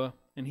Nineveh,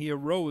 and he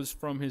arose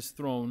from his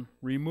throne,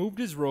 removed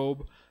his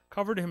robe,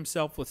 covered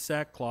himself with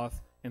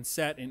sackcloth, and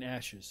sat in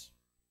ashes.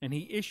 And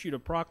he issued a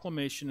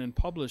proclamation and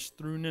published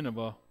through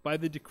Nineveh, by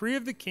the decree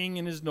of the king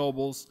and his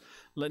nobles,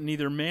 let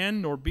neither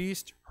man nor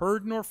beast,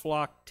 herd nor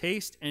flock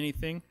taste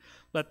anything,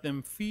 let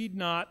them feed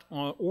not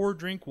or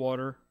drink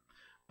water,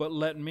 but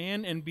let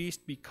man and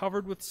beast be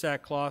covered with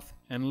sackcloth,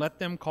 and let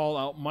them call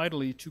out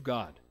mightily to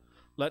God.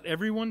 Let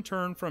everyone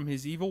turn from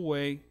his evil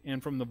way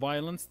and from the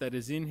violence that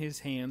is in his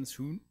hands.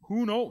 Who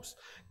knows?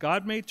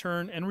 God may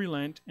turn and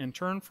relent and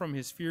turn from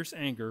his fierce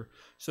anger,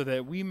 so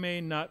that we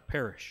may not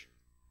perish.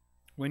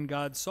 When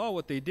God saw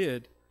what they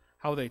did,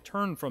 how they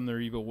turned from their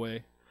evil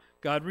way,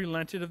 God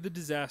relented of the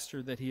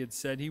disaster that he had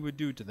said he would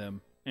do to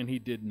them, and he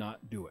did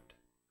not do it.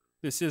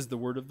 This is the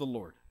word of the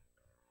Lord.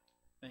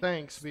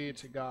 Thanks be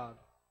to God.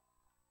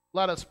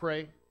 Let us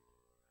pray.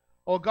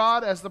 O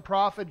God, as the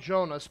prophet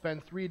Jonah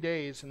spent 3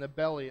 days in the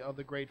belly of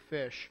the great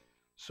fish,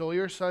 so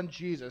your Son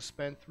Jesus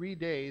spent 3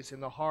 days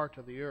in the heart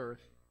of the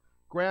earth.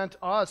 Grant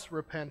us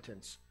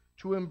repentance,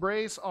 to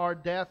embrace our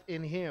death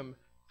in him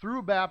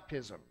through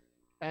baptism,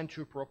 and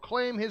to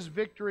proclaim his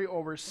victory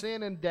over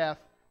sin and death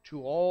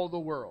to all the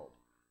world.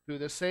 Through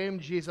the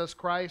same Jesus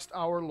Christ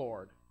our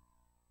Lord.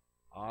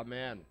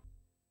 Amen.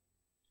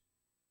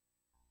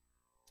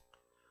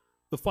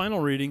 The final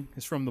reading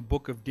is from the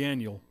book of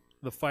Daniel,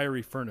 the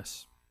fiery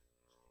furnace.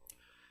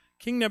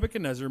 King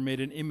Nebuchadnezzar made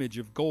an image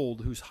of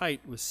gold whose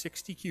height was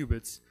 60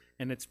 cubits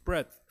and its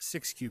breadth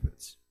 6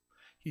 cubits.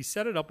 He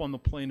set it up on the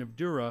plain of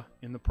Dura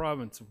in the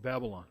province of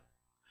Babylon.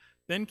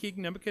 Then King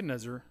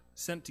Nebuchadnezzar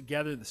sent to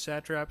gather the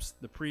satraps,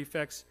 the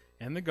prefects,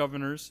 and the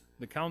governors,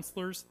 the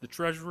counselors, the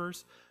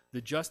treasurers,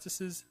 the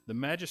justices, the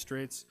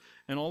magistrates,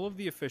 and all of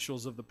the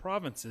officials of the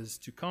provinces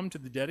to come to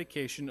the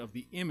dedication of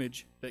the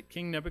image that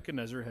King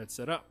Nebuchadnezzar had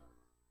set up.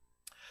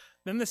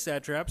 Then the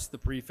satraps, the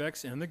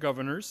prefects, and the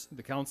governors,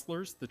 the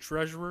counselors, the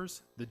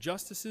treasurers, the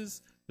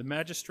justices, the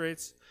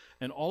magistrates,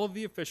 and all of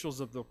the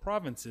officials of the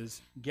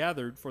provinces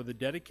gathered for the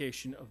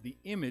dedication of the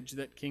image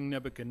that King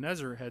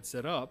Nebuchadnezzar had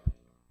set up,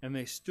 and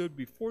they stood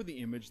before the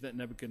image that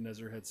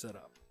Nebuchadnezzar had set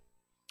up.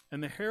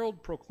 And the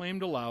herald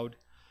proclaimed aloud,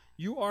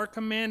 "You are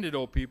commanded,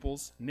 O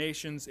peoples,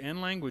 nations,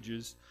 and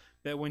languages,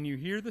 that when you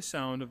hear the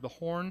sound of the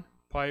horn,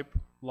 pipe,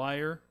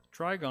 lyre,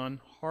 trigon,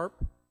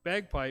 harp,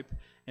 bagpipe,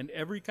 and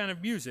every kind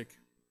of music,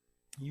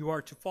 you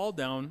are to fall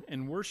down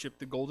and worship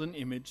the golden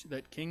image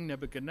that King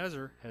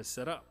Nebuchadnezzar has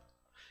set up.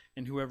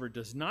 And whoever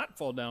does not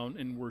fall down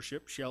and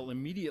worship shall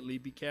immediately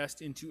be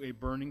cast into a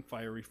burning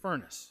fiery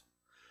furnace.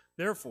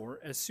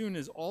 Therefore, as soon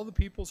as all the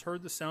peoples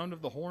heard the sound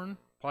of the horn,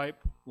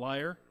 pipe,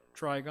 lyre,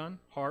 trigon,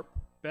 harp,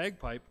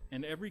 bagpipe,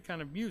 and every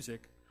kind of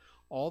music,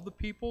 all the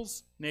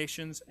peoples,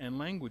 nations, and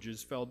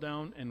languages fell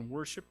down and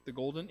worshipped the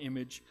golden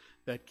image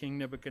that King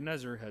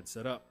Nebuchadnezzar had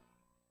set up.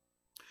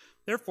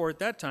 Therefore, at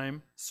that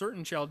time,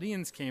 certain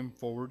Chaldeans came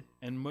forward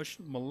and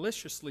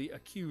maliciously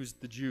accused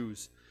the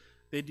Jews.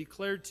 They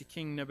declared to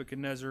King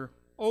Nebuchadnezzar,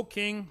 "O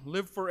king,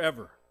 live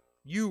forever.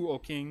 You, O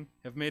king,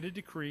 have made a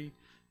decree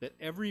that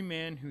every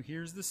man who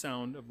hears the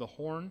sound of the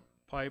horn,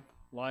 pipe,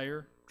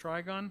 lyre,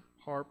 trigon,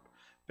 harp,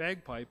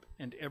 bagpipe,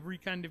 and every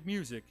kind of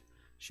music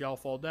shall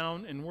fall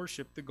down and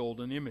worship the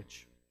golden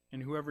image.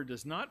 And whoever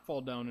does not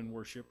fall down and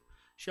worship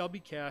shall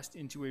be cast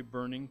into a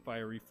burning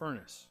fiery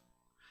furnace.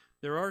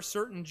 There are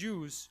certain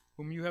Jews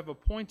whom you have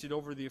appointed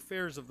over the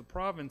affairs of the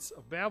province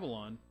of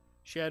Babylon,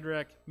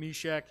 Shadrach,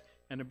 Meshach,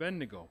 and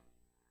Abednego.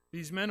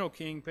 These men, O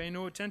king, pay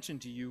no attention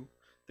to you.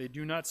 They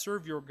do not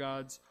serve your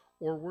gods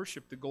or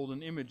worship the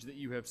golden image that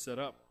you have set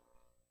up."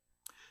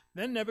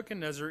 Then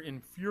Nebuchadnezzar, in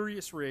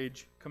furious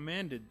rage,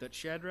 commanded that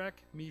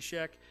Shadrach,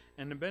 Meshach,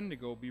 and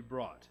Abednego be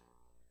brought.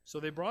 So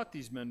they brought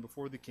these men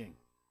before the king.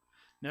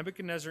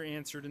 Nebuchadnezzar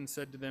answered and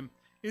said to them,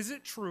 "Is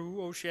it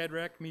true, O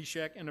Shadrach,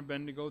 Meshach, and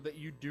Abednego, that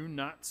you do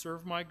not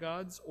serve my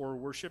gods or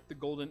worship the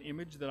golden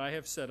image that I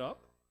have set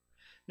up?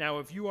 Now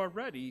if you are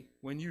ready,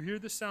 when you hear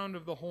the sound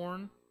of the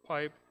horn,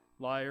 pipe,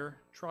 lyre,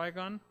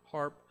 trigon,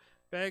 harp,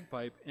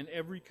 bagpipe, and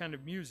every kind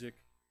of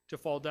music, to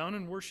fall down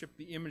and worship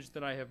the image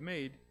that I have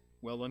made,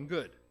 well and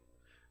good.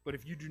 But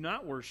if you do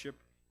not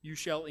worship, you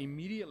shall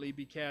immediately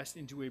be cast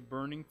into a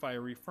burning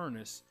fiery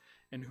furnace.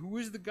 And who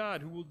is the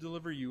God who will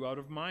deliver you out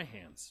of my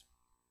hands?"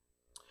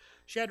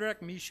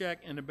 Shadrach, Meshach,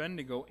 and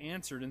Abednego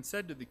answered and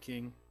said to the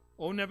king,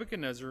 "O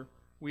Nebuchadnezzar,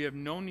 we have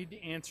no need to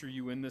answer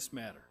you in this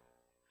matter.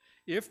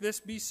 If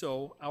this be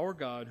so, our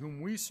God,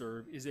 whom we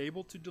serve, is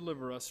able to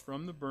deliver us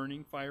from the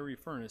burning fiery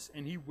furnace,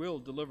 and he will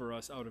deliver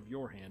us out of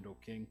your hand, O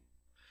king.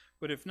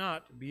 But if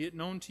not, be it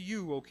known to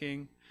you, O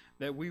king,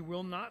 that we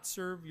will not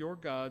serve your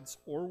gods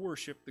or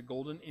worship the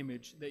golden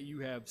image that you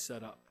have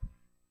set up."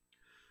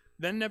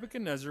 Then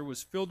Nebuchadnezzar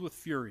was filled with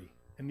fury,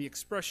 and the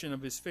expression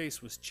of his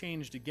face was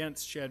changed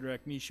against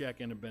Shadrach, Meshach,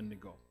 and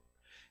Abednego.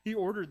 He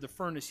ordered the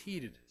furnace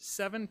heated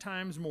 7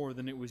 times more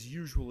than it was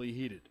usually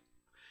heated.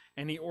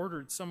 And he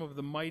ordered some of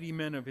the mighty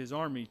men of his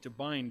army to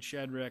bind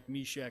Shadrach,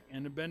 Meshach,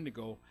 and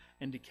Abednego,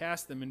 and to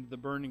cast them into the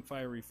burning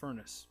fiery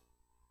furnace.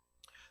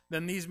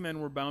 Then these men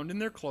were bound in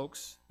their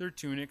cloaks, their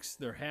tunics,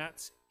 their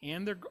hats,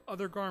 and their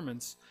other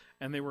garments,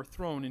 and they were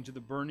thrown into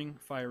the burning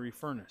fiery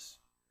furnace.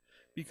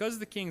 Because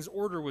the king's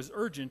order was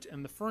urgent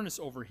and the furnace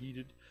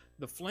overheated,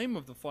 the flame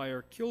of the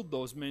fire killed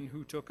those men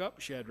who took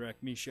up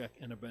Shadrach, Meshach,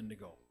 and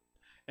Abednego.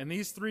 And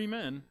these 3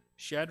 men,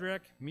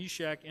 Shadrach,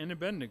 Meshach, and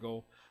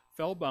Abednego,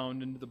 fell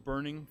bound into the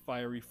burning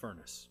fiery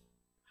furnace.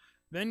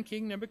 Then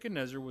King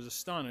Nebuchadnezzar was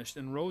astonished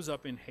and rose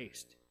up in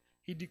haste.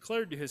 He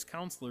declared to his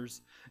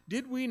counselors,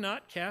 "Did we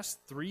not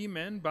cast 3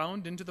 men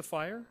bound into the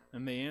fire?"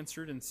 And they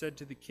answered and said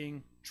to the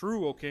king,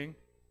 "True, O king."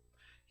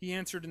 He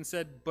answered and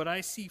said, "But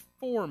I see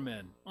 4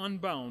 men,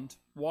 unbound,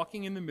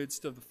 walking in the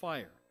midst of the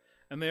fire,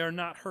 and they are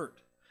not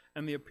hurt,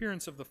 and the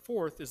appearance of the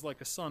 4th is like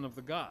a son of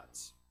the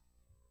gods."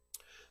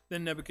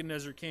 Then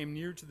Nebuchadnezzar came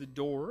near to the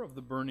door of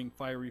the burning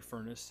fiery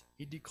furnace.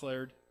 He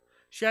declared,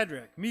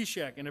 "Shadrach,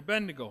 Meshach, and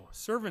Abednego,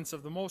 servants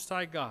of the Most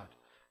High God,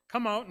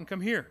 come out and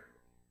come here."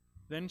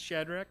 Then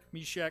Shadrach,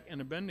 Meshach, and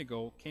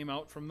Abednego came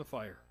out from the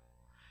fire.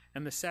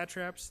 And the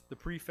satraps, the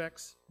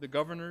prefects, the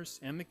governors,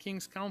 and the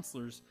king's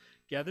counselors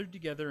gathered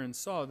together and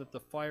saw that the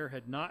fire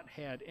had not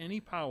had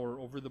any power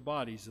over the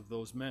bodies of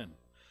those men.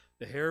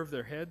 The hair of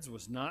their heads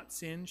was not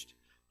singed,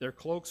 their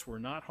cloaks were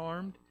not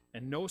harmed,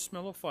 and no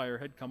smell of fire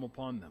had come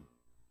upon them.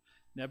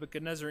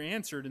 Nebuchadnezzar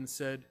answered and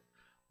said,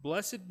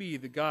 "Blessed be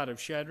the God of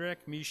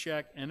Shadrach,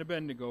 Meshach, and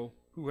Abednego,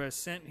 who has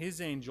sent his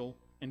angel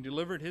and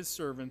delivered his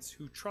servants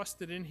who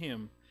trusted in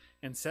him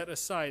and set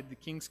aside the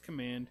king's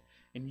command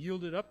and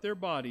yielded up their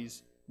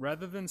bodies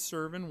rather than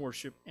serve and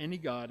worship any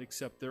god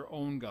except their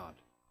own God.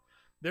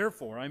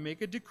 Therefore I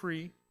make a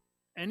decree: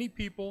 any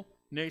people,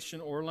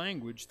 nation, or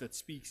language that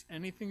speaks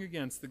anything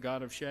against the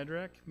God of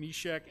Shadrach,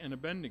 Meshach, and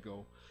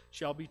Abednego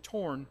shall be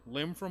torn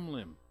limb from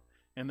limb,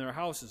 and their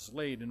houses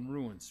laid in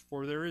ruins,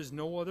 for there is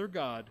no other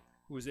God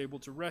who is able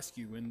to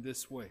rescue in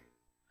this way.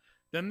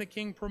 Then the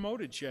king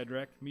promoted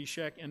Shadrach,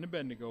 Meshach, and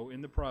Abednego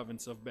in the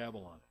province of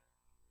Babylon.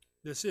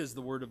 This is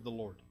the word of the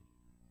Lord.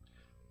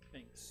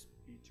 Thanks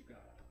be to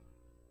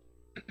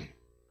God.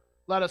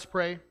 Let us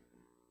pray.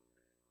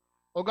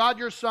 O God,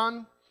 your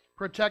Son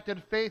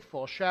protected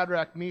faithful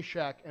Shadrach,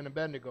 Meshach, and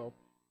Abednego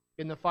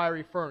in the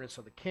fiery furnace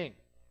of the king.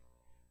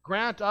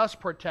 Grant us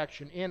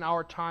protection in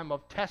our time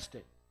of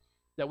testing,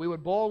 that we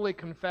would boldly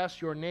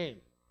confess your name,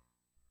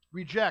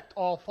 reject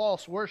all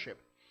false worship,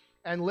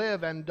 and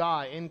live and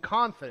die in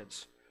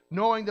confidence,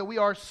 knowing that we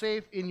are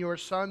safe in your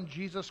Son,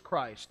 Jesus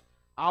Christ,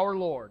 our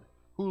Lord,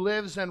 who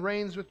lives and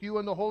reigns with you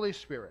in the Holy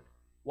Spirit,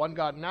 one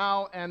God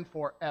now and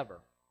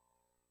forever.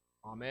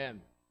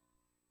 Amen.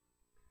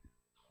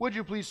 Would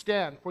you please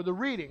stand for the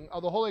reading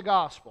of the Holy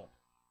Gospel?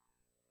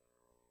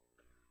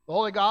 The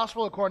Holy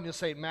Gospel according to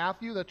St.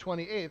 Matthew, the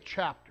 28th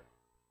chapter.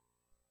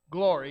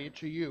 Glory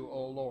to you,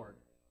 O Lord.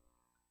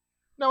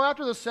 Now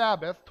after the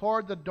Sabbath,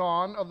 toward the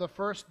dawn of the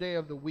first day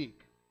of the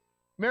week,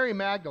 Mary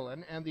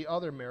Magdalene and the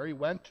other Mary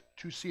went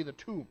to see the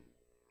tomb.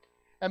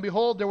 And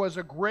behold, there was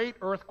a great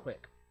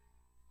earthquake.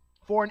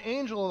 For an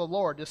angel of the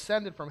Lord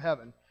descended from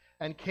heaven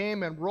and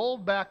came and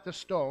rolled back the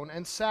stone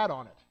and sat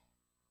on it.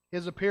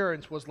 His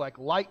appearance was like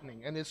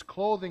lightning, and his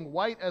clothing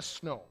white as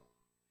snow.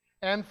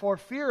 And for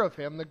fear of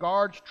him, the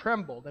guards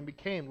trembled and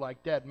became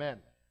like dead men.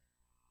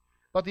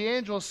 But the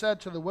angel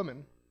said to the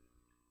women,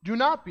 "Do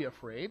not be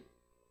afraid,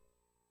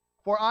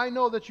 for I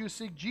know that you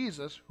seek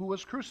Jesus who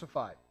was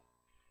crucified.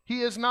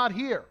 He is not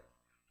here,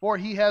 for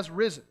he has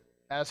risen,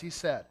 as he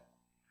said.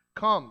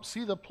 Come,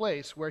 see the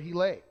place where he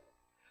lay.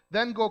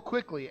 Then go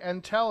quickly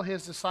and tell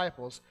his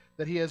disciples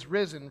that he has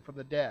risen from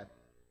the dead.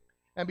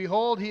 And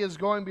behold, he is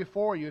going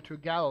before you to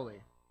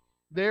Galilee.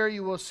 There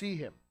you will see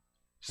him.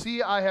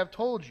 See, I have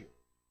told you."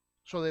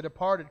 So they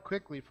departed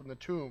quickly from the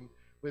tomb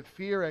with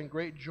fear and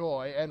great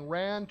joy, and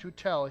ran to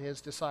tell his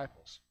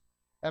disciples.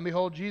 And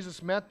behold,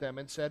 Jesus met them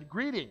and said,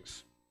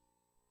 "Greetings."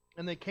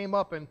 And they came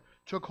up and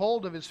took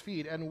hold of his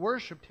feet and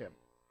worshipped him.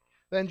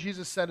 Then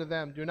Jesus said to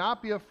them, "Do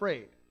not be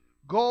afraid.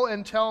 Go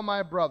and tell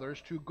my brothers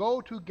to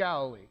go to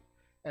Galilee,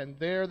 and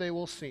there they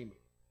will see me."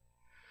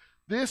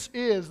 This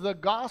is the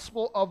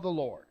gospel of the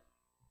Lord.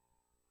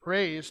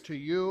 Praise to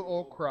you,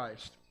 O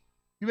Christ.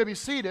 You may be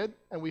seated,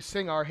 and we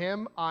sing our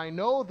hymn, "I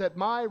Know That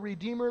My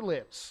Redeemer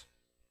Lives."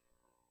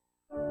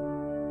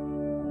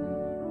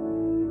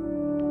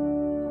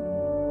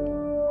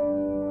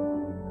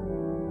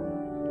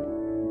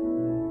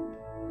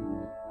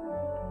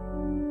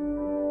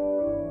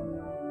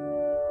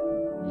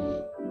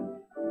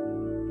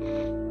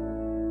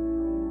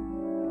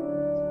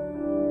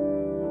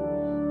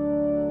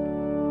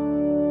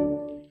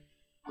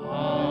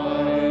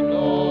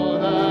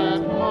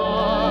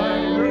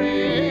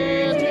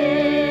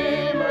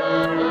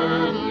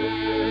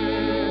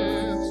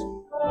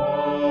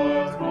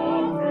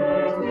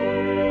 Comfort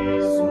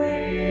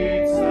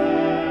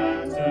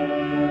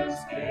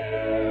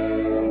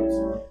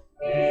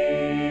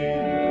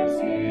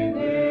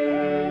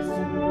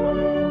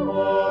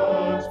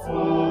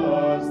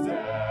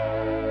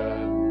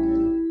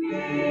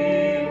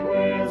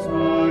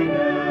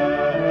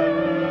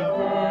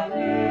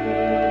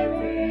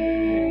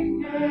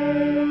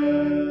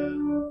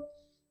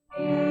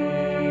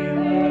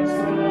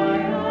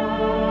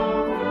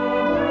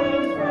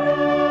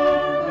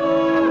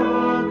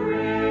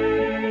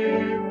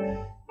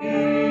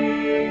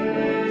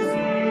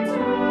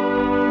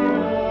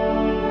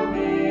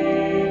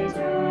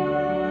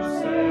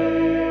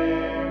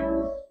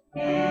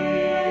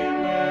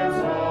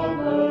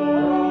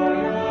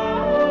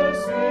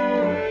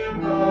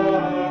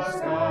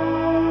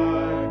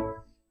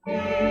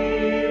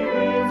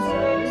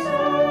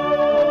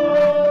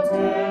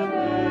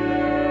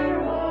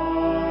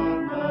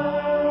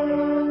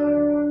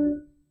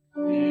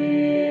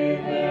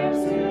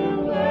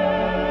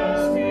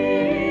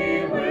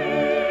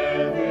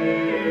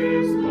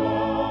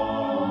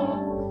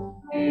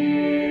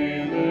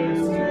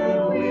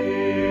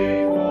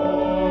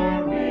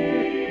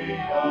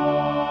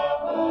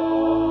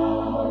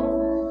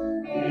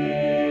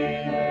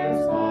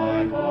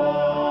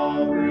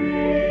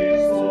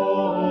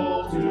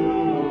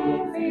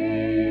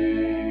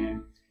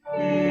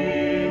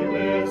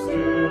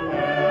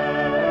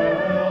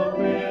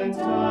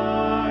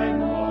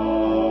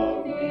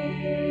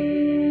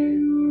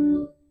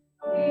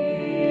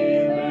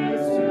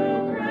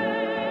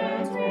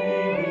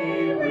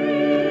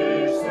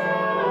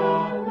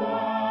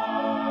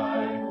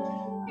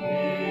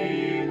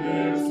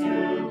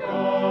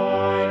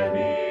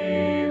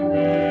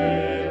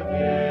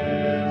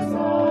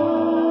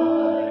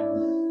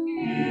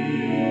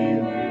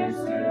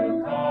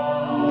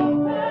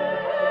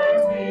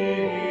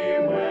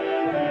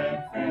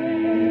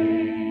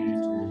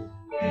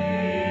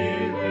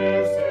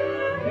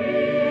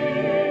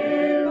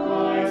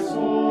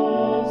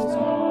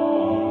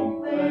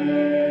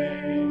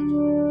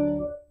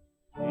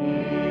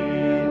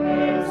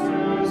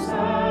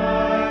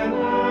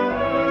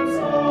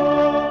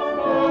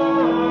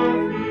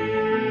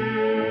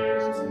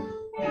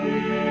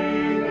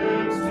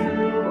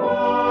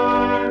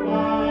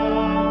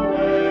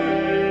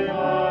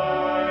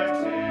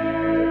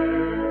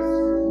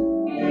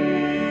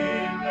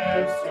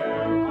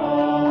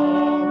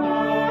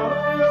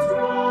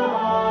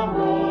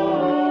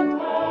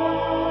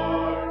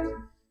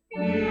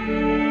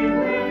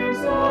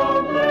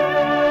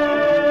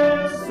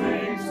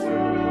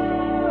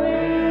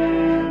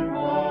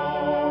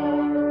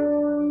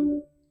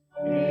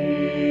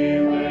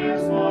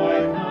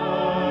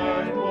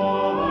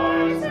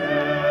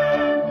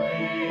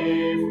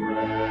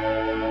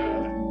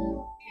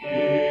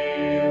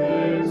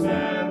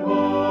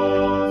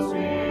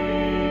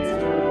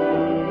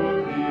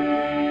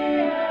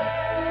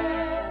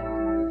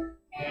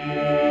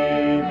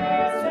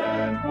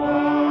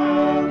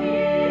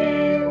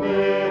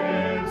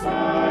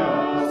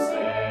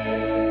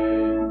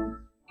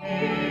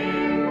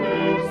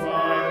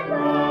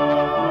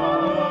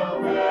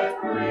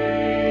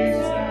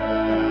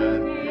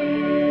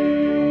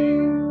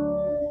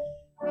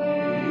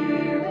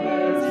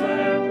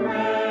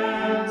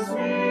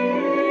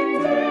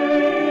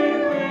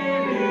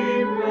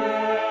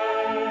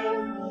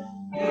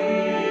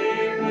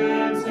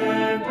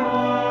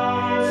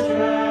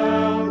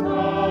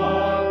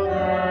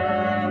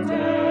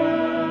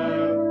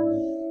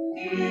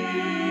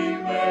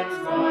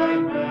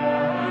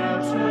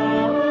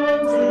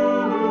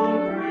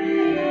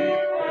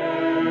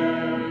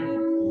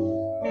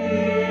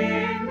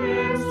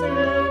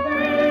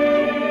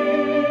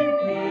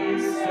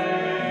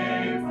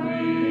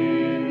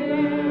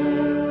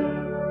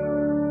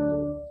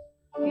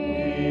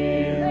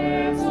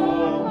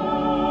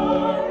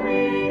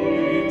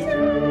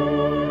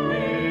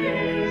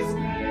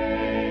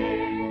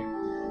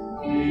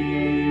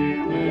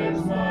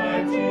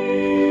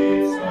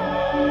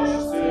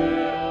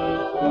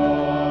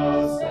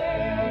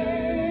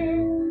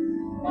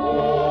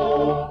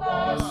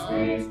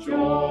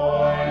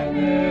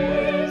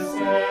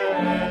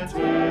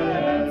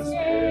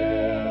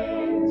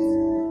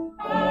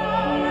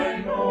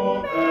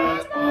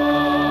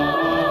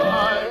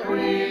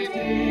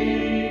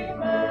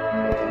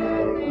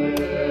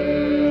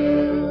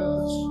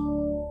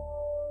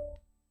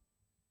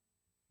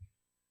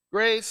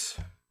Grace,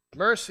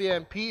 mercy,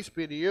 and peace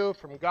be to you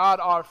from God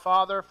our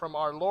Father, from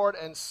our Lord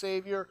and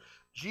Savior,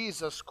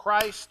 Jesus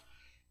Christ,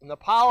 in the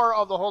power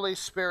of the Holy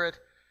Spirit.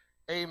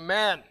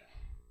 Amen.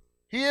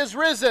 He is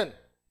risen.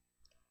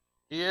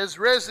 He is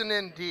risen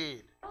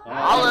indeed.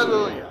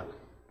 Hallelujah.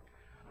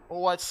 Oh,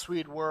 what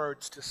sweet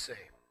words to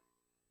say.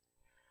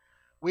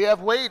 We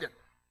have waited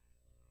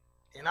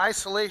in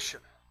isolation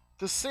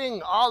to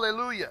sing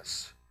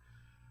alleluias.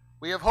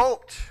 We have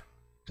hoped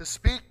to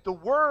speak the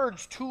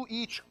words to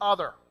each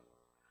other.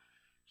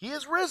 He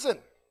is risen.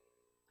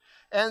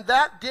 And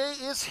that day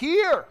is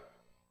here.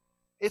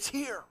 It's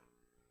here.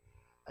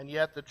 And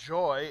yet the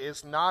joy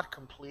is not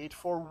complete,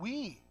 for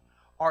we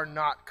are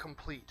not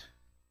complete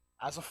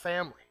as a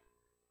family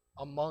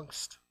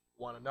amongst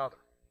one another.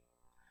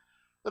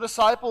 The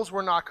disciples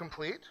were not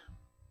complete.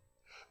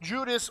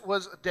 Judas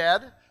was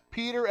dead.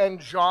 Peter and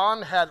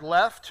John had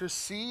left to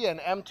see an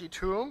empty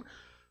tomb.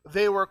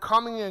 They were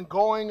coming and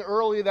going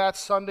early that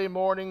Sunday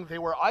morning. They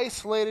were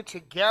isolated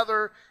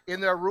together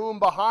in their room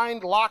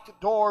behind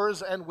locked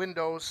doors and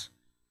windows.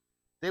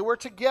 They were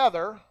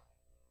together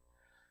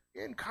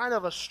in kind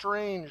of a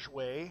strange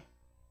way,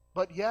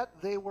 but yet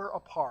they were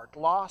apart,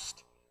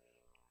 lost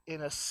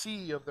in a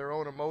sea of their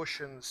own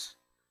emotions,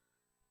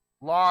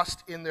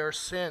 lost in their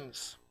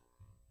sins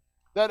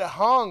that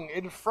hung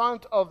in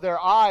front of their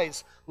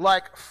eyes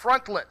like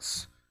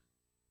frontlets: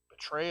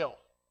 betrayal,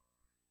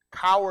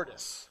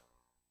 cowardice,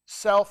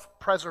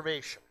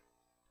 self-preservation.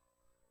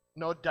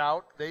 No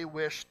doubt they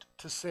wished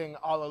to sing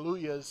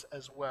alleluias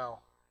as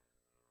well,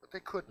 but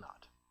they could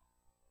not.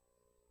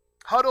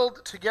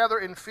 Huddled together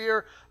in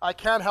fear, I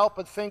can't help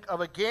but think of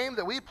a game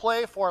that we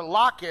play for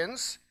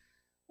lock-ins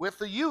with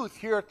the youth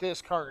here at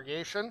this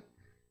congregation.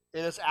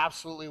 It is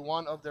absolutely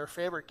one of their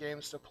favorite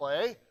games to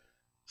play: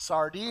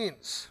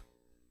 sardines.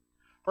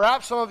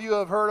 Perhaps some of you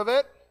have heard of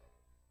it.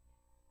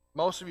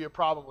 Most of you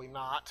probably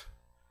not.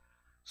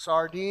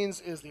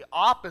 Sardines is the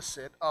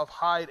opposite of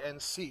hide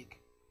and seek.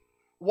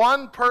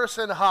 One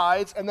person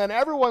hides, and then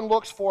everyone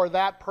looks for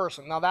that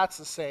person. Now that's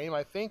the same,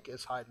 I think,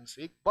 as hide and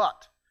seek,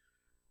 but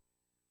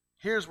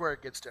here's where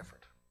it gets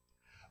different.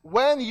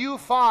 When you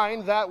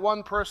find that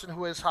one person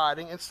who is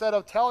hiding, instead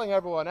of telling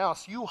everyone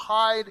else, you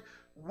hide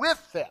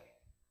with them.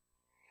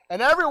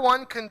 And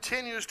everyone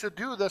continues to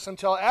do this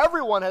until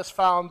everyone has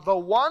found the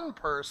one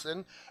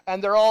person,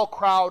 and they're all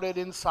crowded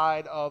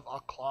inside of a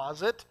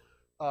closet,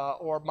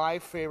 or my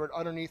favorite,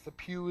 underneath the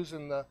pews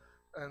in the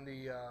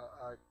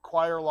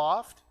choir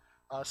loft.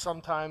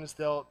 Sometimes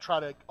they'll try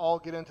to all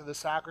get into the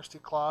sacristy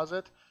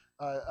closet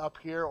up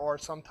here, or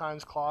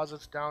sometimes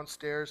closets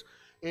downstairs.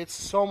 It's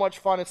so much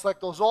fun. It's like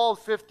those old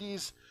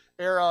 50s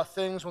era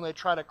things when they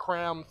try to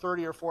cram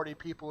 30 or 40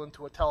 people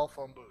into a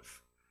telephone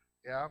booth.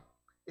 Yeah?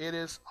 It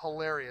is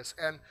hilarious.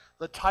 And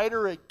the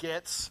tighter it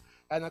gets,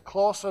 and the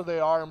closer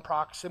they are in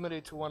proximity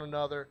to one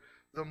another,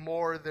 the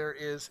more there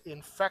is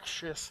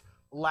infectious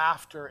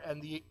laughter and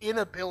the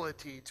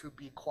inability to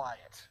be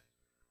quiet.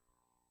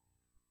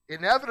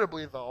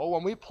 Inevitably, though,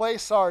 when we play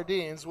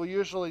sardines, we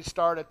usually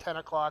start at 10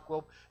 o'clock,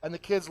 and the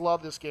kids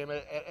love this game.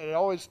 And it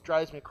always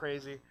drives me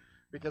crazy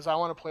because I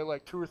want to play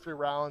like 2 or 3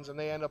 rounds, and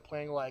they end up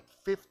playing like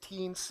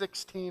 15,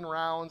 16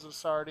 rounds of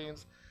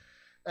sardines.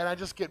 And I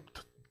just get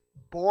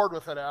bored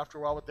with it after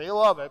a while, but they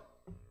love it.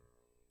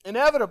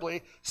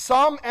 Inevitably,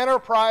 some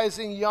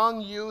enterprising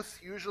young youth,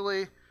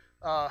 usually,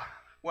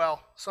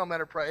 some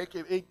enterprise,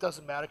 it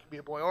doesn't matter, it could be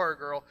a boy or a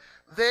girl,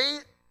 they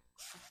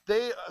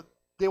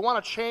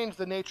want to change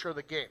the nature of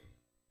the game.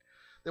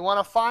 They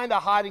want to find a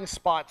hiding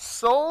spot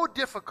so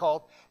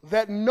difficult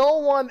that no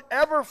one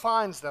ever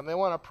finds them. They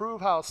want to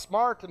prove how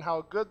smart and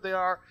how good they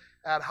are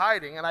at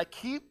hiding, and I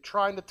keep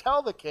trying to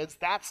tell the kids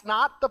that's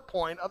not the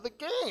point of the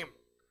game.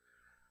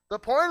 The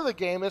point of the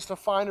game is to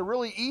find a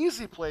really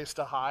easy place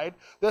to hide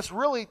that's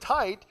really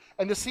tight,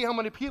 and to see how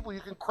many people you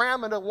can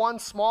cram into one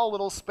small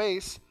little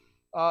space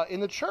in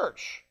the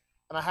church.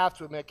 And I have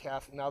to admit,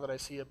 Kathy, now that I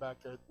see it back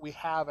there, we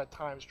have at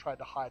times tried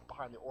to hide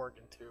behind the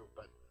organ too.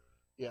 But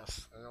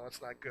yes, I know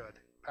it's not good.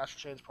 Pastor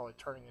Shane's probably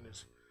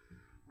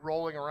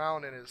rolling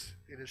around in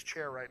his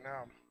chair right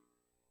now.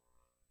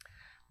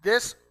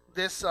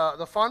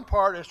 The fun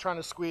part is trying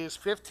to squeeze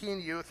 15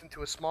 youth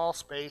into a small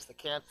space that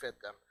can't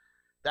fit them.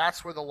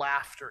 That's where the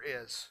laughter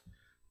is.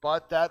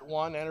 But that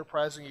one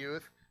enterprising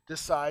youth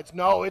decides,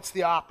 no, it's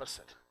the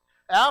opposite.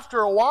 After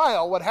a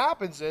while, what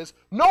happens is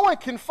no one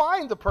can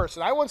find the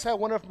person. I once had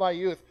one of my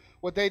youth,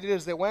 what they did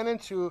is they went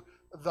into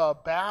the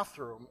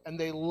bathroom and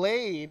they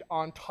laid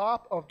on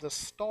top of the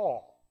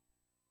stall,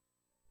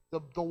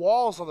 the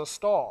walls of the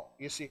stall,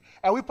 you see.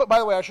 And by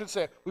the way, I should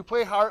say, we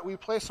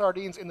play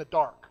sardines in the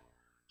dark.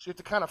 So you have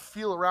to kind of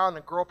feel around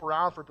and grope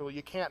around for people.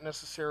 You can't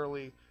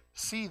necessarily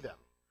see them.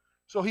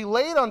 So he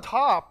laid on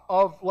top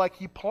of,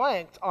 he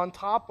planked on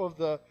top of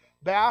the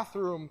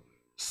bathroom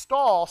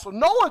stall so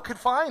no one could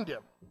find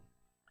him.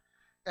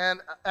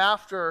 And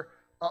after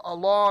a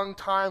long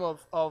time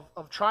of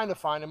trying to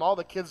find him, all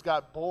the kids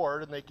got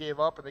bored and they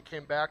gave up and they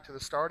came back to the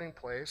starting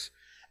place.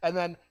 And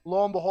then,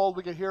 lo and behold,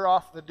 we could hear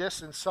off in the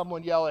distance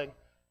someone yelling,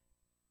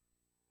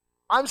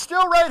 "I'm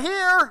still right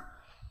here!"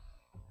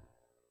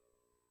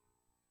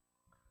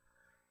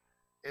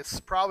 It's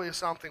probably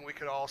something we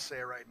could all say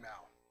right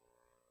now.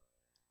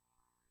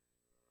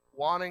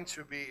 Wanting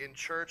to be in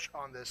church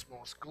on this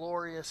most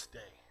glorious day.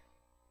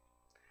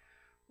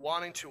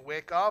 Wanting to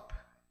wake up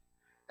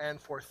and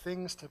for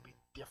things to be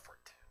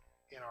different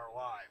in our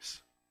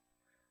lives.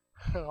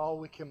 And all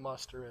we can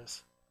muster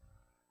is,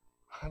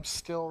 I'm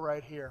still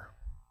right here.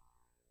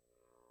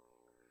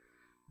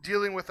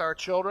 Dealing with our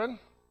children,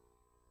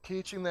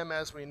 teaching them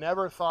as we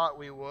never thought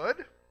we would.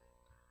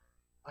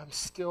 I'm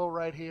still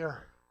right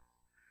here.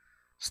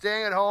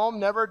 Staying at home,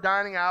 never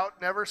dining out,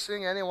 never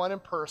seeing anyone in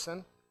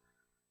person,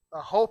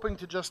 hoping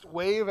to just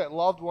wave at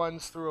loved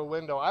ones through a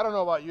window. I don't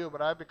know about you,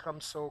 but I've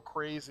become so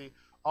crazy.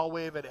 I'll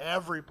wave at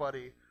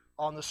everybody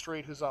on the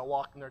street who's out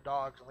walking their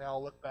dogs, and they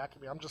all look back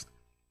at me.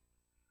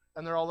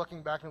 And they're all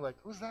looking back at me like,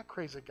 who's that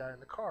crazy guy in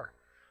the car?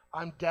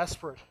 I'm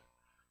desperate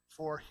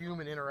for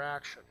human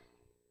interaction.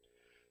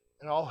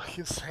 And all I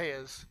can say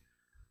is,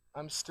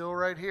 I'm still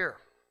right here.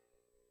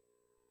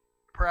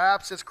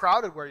 Perhaps it's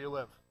crowded where you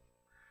live.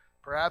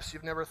 Perhaps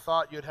you've never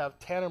thought you'd have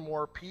 10 or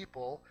more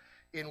people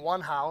in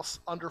one house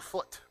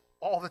underfoot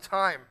all the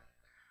time.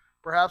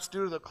 Perhaps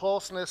due to the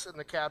closeness and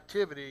the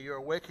captivity, you're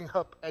waking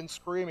up and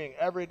screaming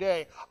every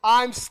day,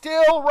 I'm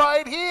still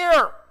right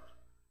here!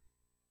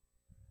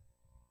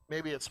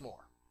 Maybe it's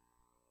more.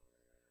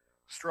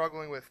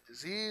 Struggling with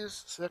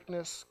disease,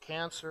 sickness,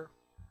 cancer.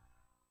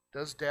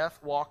 Does death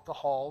walk the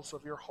halls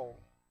of your home?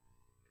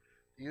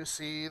 Do you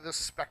see the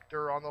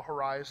specter on the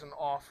horizon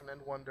often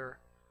and wonder,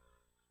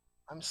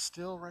 I'm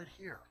still right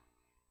here?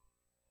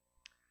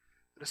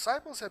 The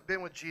disciples had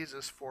been with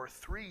Jesus for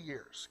 3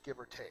 years, give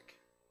or take.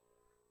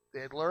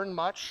 They had learned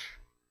much.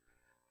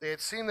 They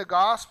had seen the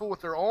gospel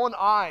with their own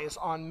eyes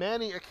on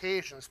many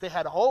occasions. They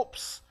had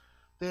hopes.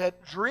 They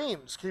had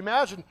dreams. Can you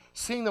imagine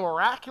seeing the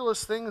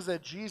miraculous things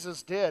that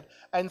Jesus did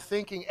and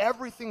thinking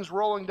everything's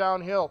rolling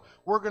downhill?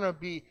 We're going to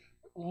be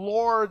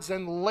lords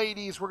and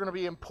ladies. We're going to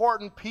be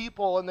important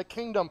people in the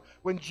kingdom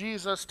when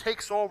Jesus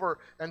takes over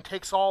and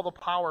takes all the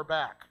power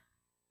back.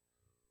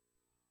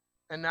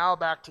 And now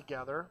back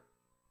together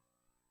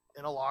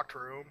in a locked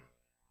room,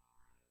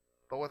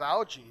 but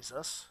without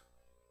Jesus,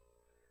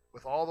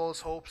 with all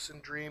those hopes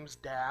and dreams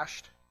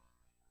dashed.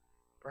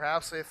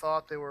 Perhaps they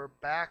thought they were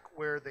back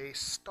where they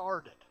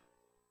started.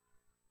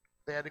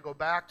 They had to go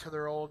back to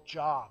their old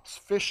jobs,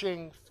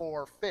 fishing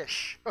for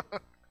fish,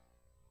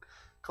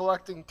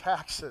 collecting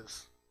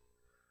taxes.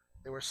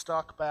 They were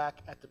stuck back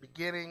at the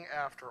beginning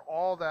after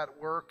all that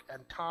work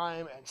and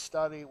time and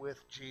study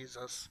with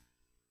Jesus.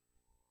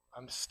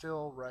 I'm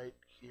still right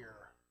here.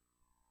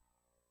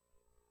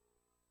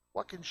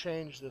 What can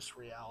change this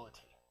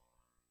reality?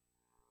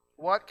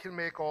 What can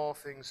make all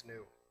things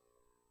new?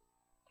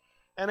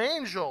 An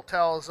angel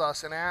tells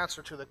us an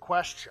answer to the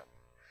question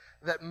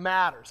that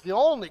matters, the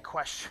only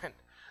question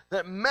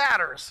that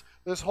matters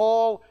this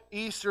whole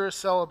Easter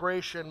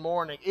celebration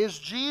morning. Is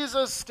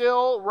Jesus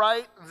still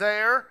right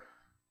there,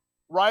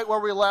 right where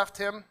we left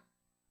him?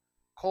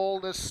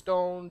 Cold as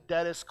stone,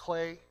 dead as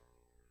clay?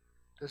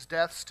 Does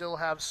death still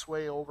have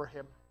sway over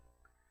him?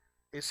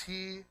 Is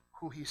he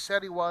who he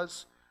said he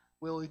was?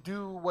 Will he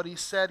do what he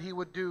said he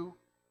would do?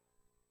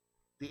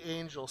 The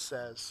angel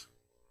says,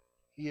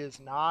 he is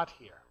not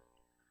here,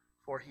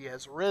 for he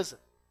has risen.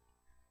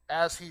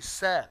 As he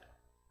said,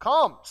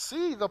 come,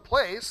 see the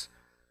place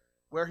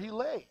where he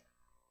lay.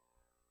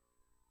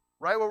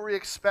 Right where we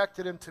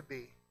expected him to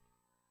be,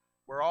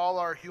 where all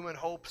our human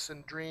hopes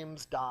and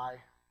dreams die.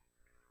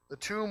 The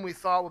tomb we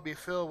thought would be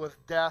filled with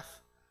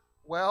death,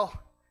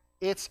 well,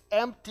 it's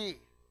empty.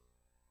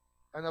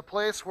 And the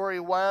place where he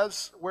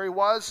was,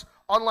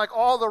 unlike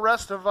all the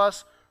rest of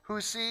us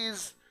who seethe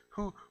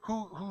through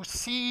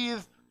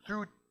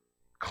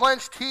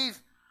clenched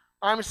teeth,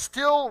 I'm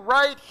still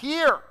right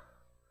here.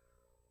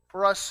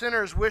 For us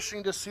sinners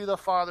wishing to see the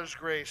Father's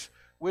grace,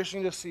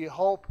 wishing to see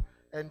hope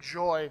and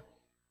joy,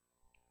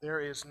 there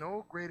is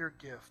no greater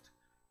gift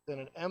than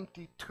an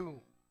empty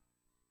tomb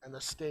and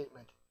the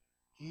statement,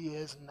 he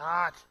is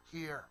not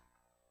here,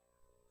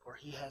 for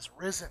he has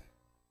risen.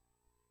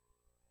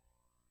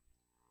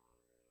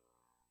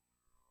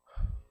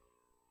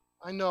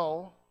 I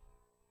know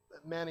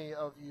that many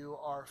of you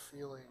are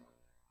feeling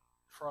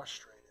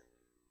frustrated.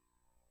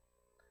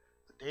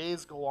 The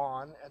days go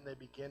on and they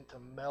begin to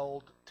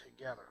meld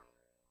together.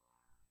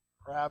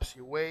 Perhaps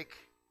you wake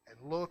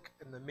and look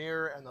in the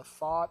mirror and the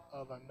thought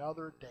of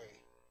another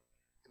day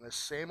in the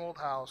same old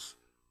house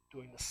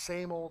doing the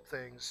same old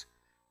things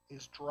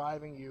is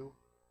driving you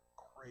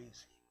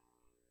crazy.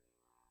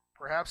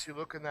 Perhaps you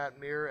look in that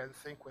mirror and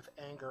think with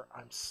anger,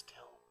 I'm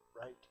still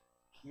right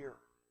here.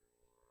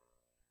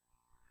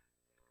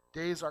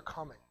 Days are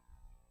coming.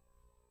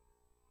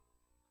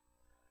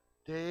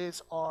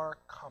 Days are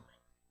coming.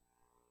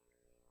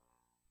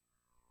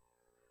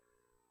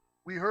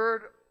 We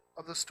heard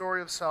of the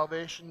story of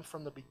salvation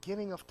from the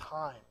beginning of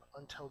time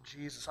until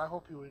Jesus. I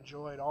hope you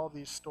enjoyed all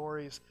these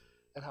stories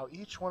and how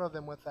each one of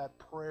them with that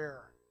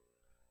prayer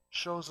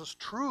shows us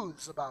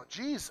truths about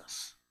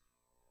Jesus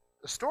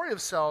The story of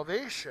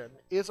salvation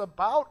is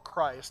about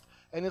Christ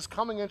and His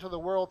coming into the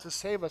world to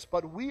save us,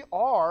 but we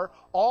are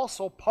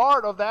also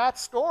part of that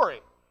story.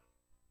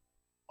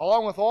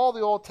 Along with all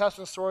the Old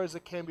Testament stories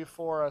that came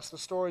before us, the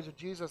stories of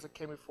Jesus that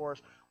came before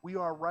us, we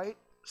are right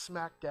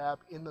smack dab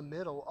in the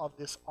middle of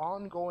this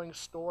ongoing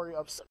story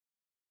of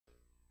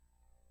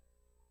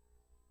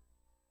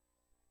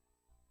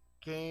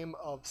game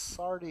of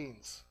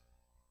sardines,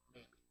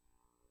 maybe.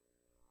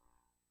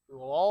 We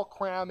will all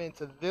cram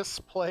into this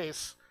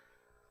place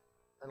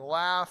and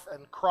laugh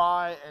and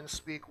cry and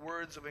speak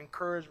words of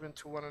encouragement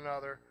to one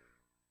another.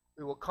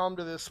 We will come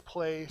to this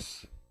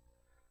place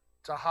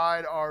to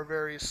hide our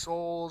very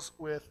souls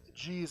with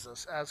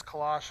Jesus, as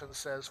Colossians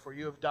says, for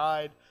you have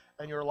died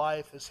and your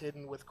life is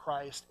hidden with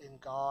Christ in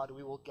God.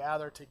 We will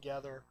gather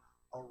together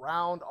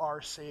around our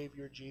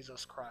Savior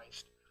Jesus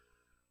Christ,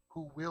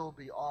 who will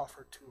be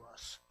offered to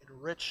us in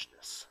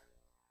richness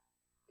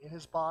in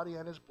His body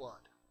and His blood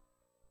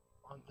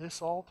on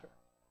this altar.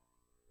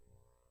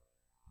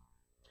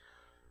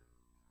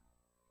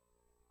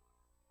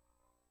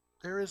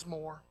 There is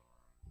more.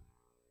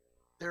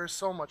 There is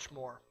so much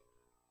more.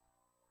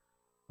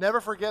 Never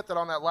forget that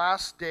on that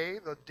last day,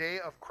 the day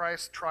of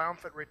Christ's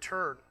triumphant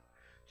return,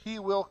 He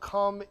will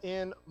come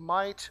in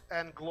might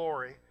and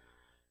glory,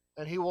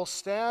 and He will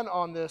stand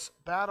on this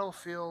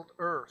battlefield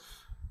earth.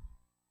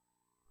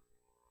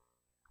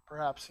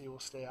 Perhaps He will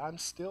say, I'm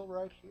still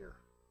right here.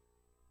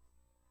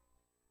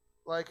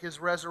 Like His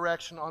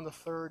resurrection on the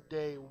third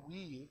day,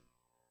 we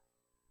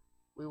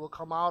will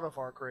come out of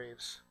our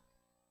graves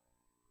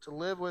to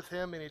live with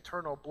Him in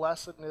eternal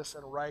blessedness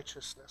and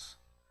righteousness.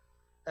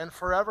 And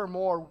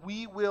forevermore,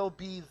 we will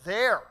be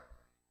there.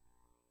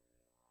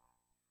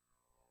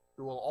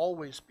 We will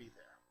always be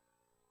there.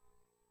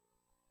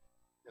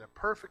 In a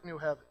perfect new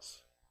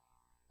heavens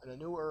and a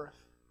new earth,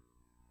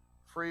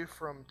 free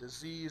from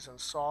disease and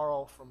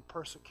sorrow, from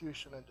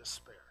persecution and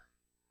despair.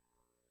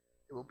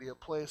 It will be a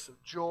place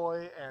of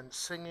joy and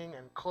singing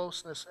and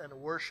closeness and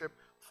worship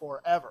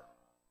forever,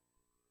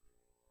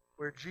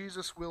 where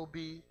Jesus will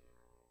be,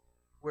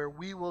 where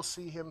we will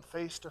see Him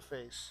face to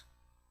face.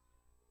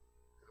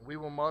 And we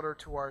will mutter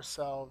to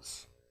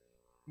ourselves,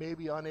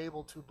 maybe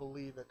unable to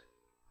believe it,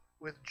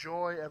 with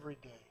joy every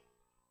day,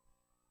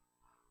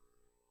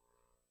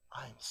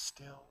 I'm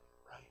still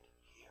right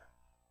here.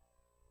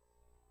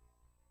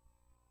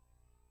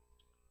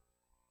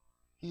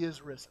 He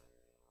is risen.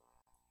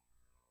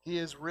 He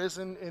is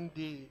risen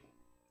indeed.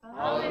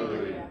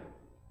 Hallelujah.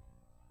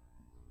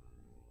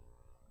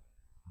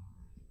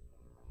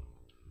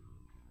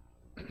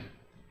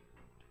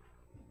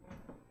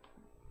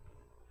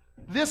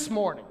 This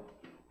morning,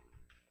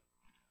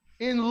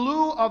 in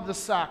lieu of the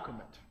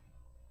sacrament,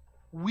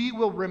 we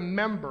will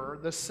remember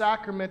the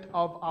sacrament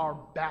of our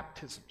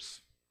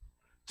baptisms.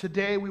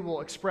 Today we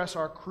will express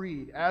our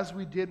creed as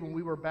we did when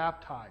we were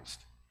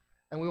baptized,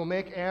 and we will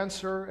make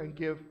answer and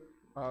give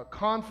a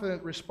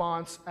confident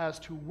response as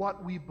to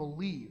what we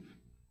believe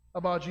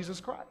about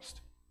Jesus Christ.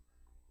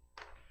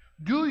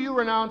 Do you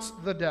renounce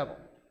the devil?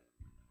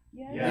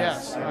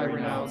 Yes, I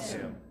renounce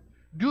him.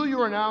 Do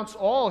you renounce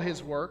all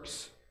his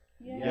works?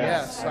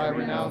 Yes, I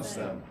renounce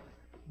them.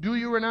 Do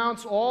you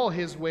renounce all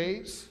his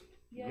ways?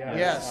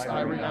 Yes,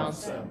 I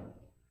renounce them.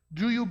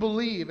 Do you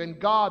believe in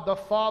God the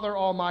Father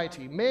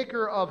Almighty,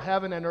 maker of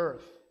heaven and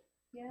earth?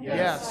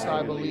 Yes,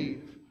 I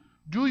believe.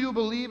 Do you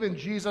believe in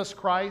Jesus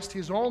Christ,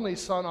 His only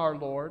Son, our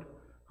Lord,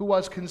 who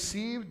was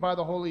conceived by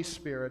the Holy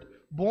Spirit,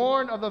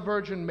 born of the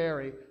Virgin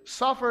Mary,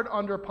 suffered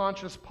under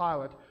Pontius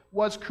Pilate,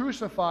 was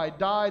crucified,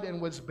 died, and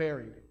was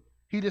buried?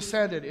 He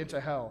descended into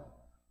hell.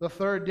 The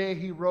third day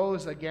He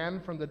rose again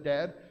from the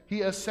dead.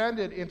 He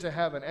ascended into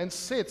heaven and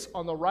sits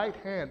on the right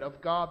hand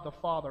of God the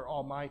Father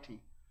Almighty.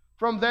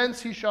 From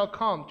thence He shall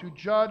come to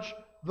judge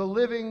the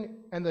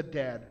living and the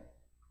dead.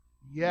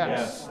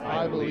 Yes,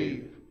 I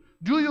believe.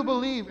 Do you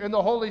believe in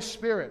the Holy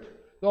Spirit,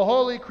 the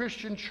holy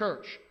Christian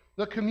church,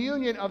 the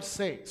communion of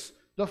saints,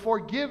 the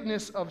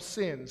forgiveness of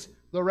sins,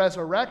 the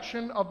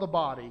resurrection of the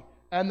body,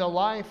 and the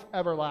life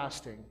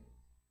everlasting?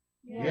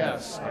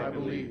 Yes, I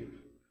believe.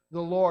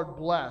 The Lord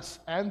bless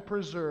and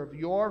preserve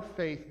your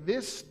faith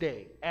this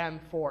day and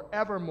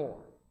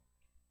forevermore.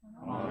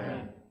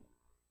 Amen.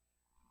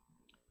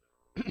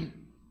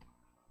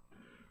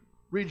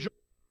 Rejoice.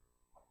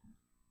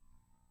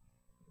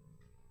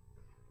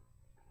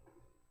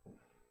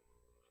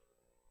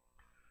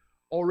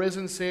 O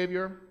risen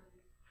Savior,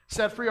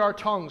 set free our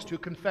tongues to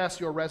confess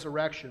your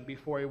resurrection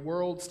before a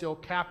world still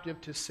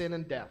captive to sin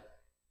and death.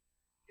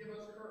 Give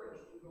us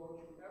courage to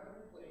go to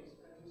every place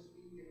and to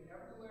speak in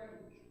every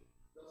language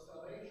the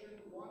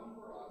salvation won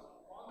for us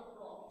upon the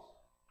cross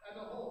and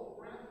the hope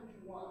granted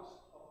to us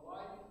of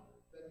life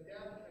that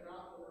death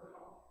cannot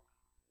overcome.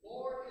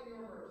 Lord, in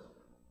your mercy,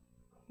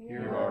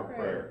 Hear our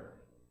prayer.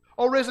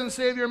 O risen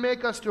Savior,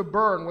 make us to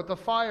burn with the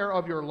fire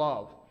of your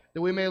love,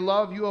 that we may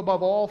love you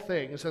above all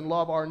things and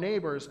love our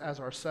neighbors as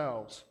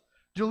ourselves.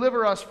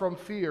 Deliver us from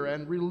fear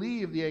and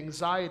relieve the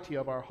anxiety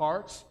of our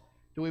hearts,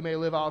 that we may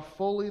live out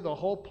fully the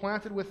hope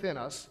planted within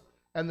us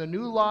and the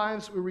new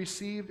lives we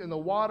received in the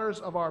waters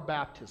of our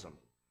baptism.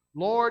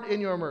 Lord,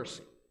 in your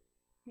mercy,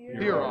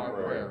 hear our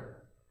prayer.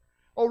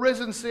 O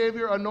risen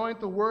Savior, anoint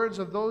the words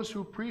of those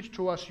who preach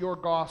to us your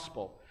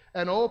gospel,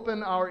 and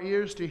open our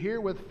ears to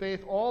hear with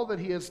faith all that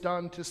he has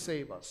done to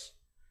save us.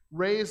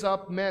 Raise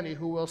up many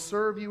who will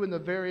serve you in the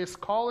various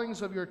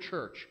callings of your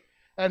church,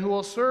 and who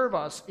will serve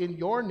us in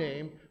your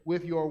name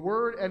with your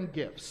word and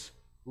gifts.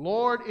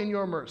 Lord, in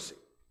your mercy,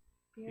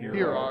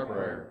 hear our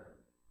prayer.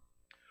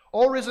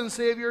 O risen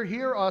Savior,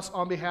 hear us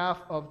on behalf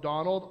of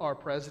Donald, our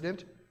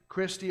President,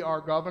 Christie,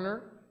 our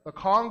Governor, the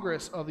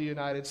Congress of the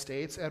United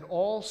States, and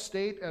all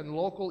state and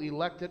local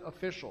elected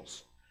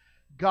officials.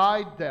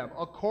 Guide them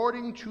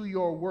according to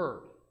your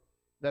word,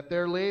 that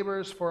their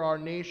labors for our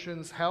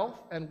nation's health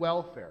and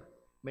welfare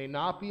may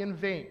not be in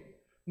vain,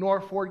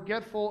 nor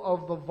forgetful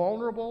of the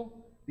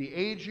vulnerable, the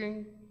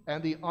aging,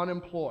 and the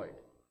unemployed.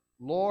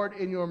 Lord,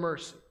 in your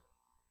mercy,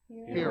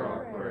 hear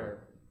our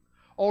prayer.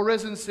 O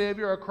risen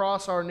Savior,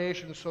 across our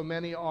nation so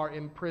many are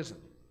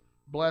imprisoned.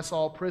 Bless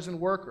all prison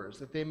workers,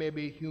 that they may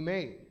be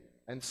humane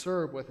and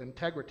serve with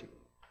integrity.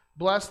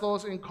 Bless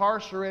those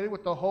incarcerated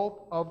with the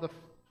hope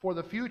for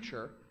the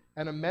future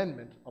and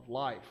amendment of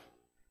life.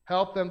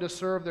 Help them to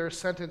serve their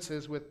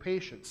sentences with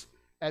patience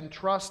and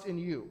trust in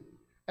you,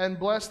 and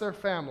bless their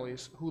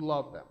families who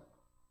love them.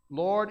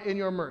 Lord, in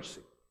your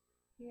mercy,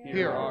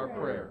 hear our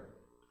prayer.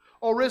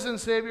 O risen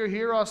Savior,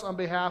 hear us on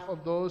behalf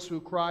of those who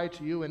cry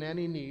to you in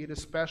any need,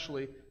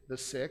 especially the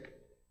sick,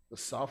 the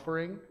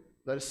suffering,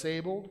 the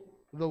disabled,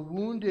 the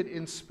wounded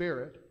in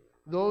spirit,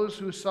 those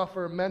who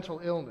suffer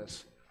mental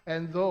illness,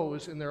 and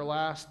those in their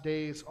last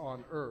days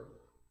on earth.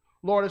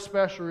 Lord,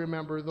 especially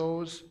remember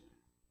those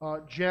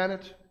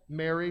Janet,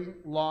 Mary,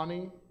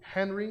 Lonnie,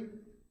 Henry,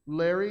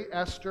 Larry,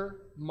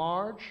 Esther,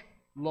 Marge,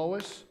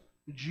 Lois,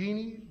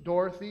 Jeannie,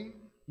 Dorothy,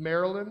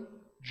 Marilyn,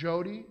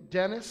 Jody,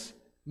 Dennis,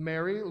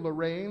 Mary,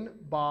 Lorraine,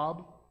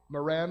 Bob,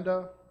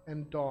 Miranda,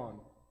 and Dawn.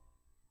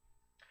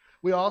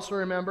 We also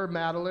remember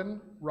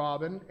Madeline,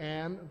 Robin,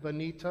 Ann,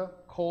 Vanita,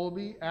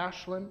 Colby,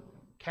 Ashlyn,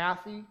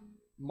 Kathy,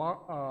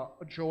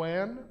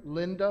 Joanne,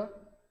 Linda,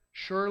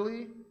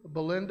 Shirley,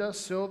 Belinda,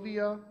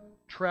 Sylvia,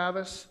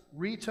 Travis,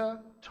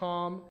 Rita,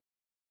 Tom,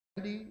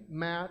 Andy,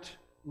 Matt,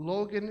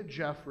 Logan,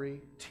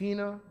 Jeffrey,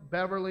 Tina,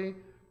 Beverly,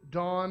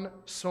 Dawn,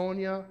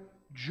 Sonia,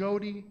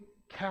 Jody,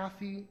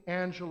 Kathy,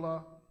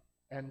 Angela,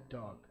 and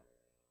Doug.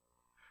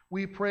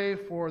 We pray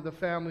for the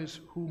families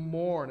who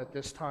mourn at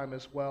this time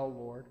as well,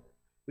 Lord.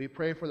 We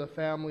pray for the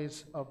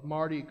families of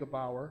Marty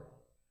Gebauer,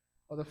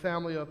 of the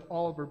family of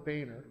Oliver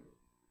Boehner,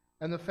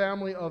 and the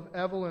family of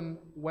Evelyn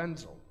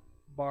Wenzel,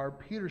 Barb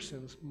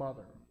Peterson's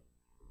mother.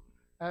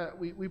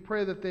 We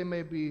pray that they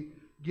may be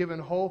given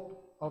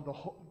hope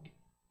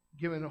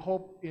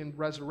in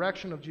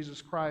resurrection of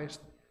Jesus Christ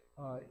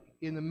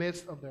in the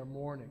midst of their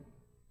mourning.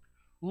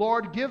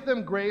 Lord, give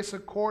them grace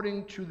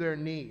according to their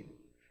need,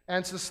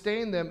 and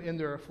sustain them in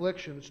their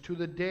afflictions to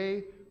the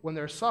day when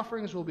their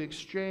sufferings will be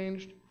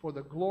exchanged for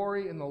the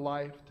glory in the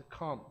life to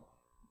come.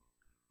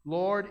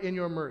 Lord, in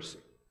your mercy,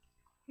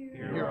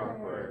 hear our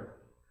prayer.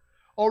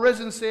 O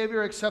risen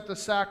Savior, accept the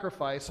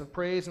sacrifice of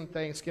praise and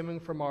thanksgiving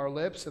from our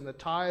lips and the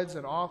tithes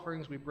and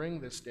offerings we bring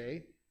this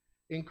day.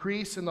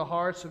 Increase in the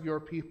hearts of your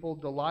people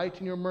delight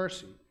in your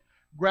mercy,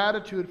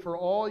 gratitude for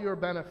all your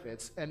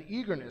benefits, and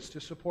eagerness to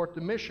support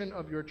the mission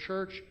of your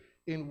church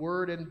in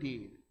word and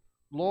deed.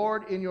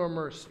 Lord, in your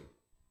mercy,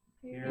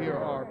 hear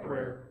our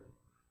prayer.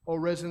 O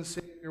risen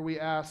Savior, we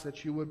ask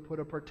that you would put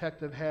a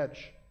protective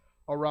hedge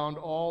around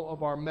all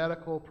of our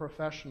medical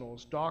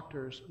professionals,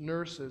 doctors,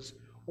 nurses,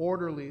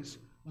 orderlies,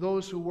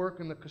 those who work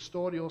in the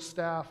custodial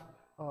staff,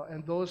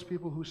 and those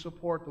people who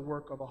support the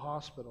work of a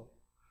hospital.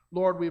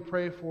 Lord, we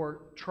pray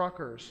for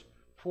truckers,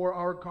 for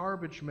our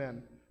garbage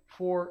men,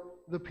 for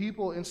the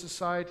people in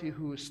society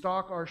who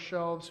stock our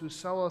shelves, who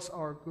sell us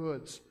our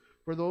goods,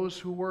 for those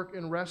who work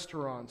in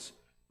restaurants,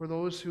 for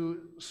those who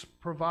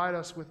provide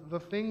us with the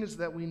things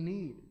that we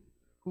need,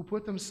 who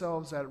put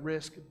themselves at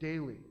risk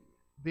daily,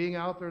 being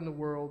out there in the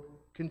world,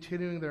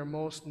 continuing their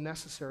most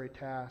necessary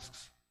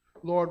tasks.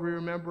 Lord, we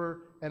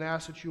remember and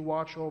ask that you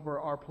watch over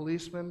our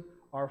policemen,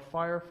 our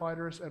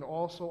firefighters, and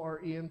also our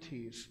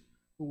EMTs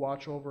who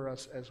watch over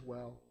us as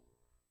well.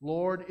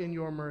 Lord, in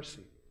your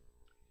mercy,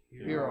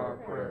 hear our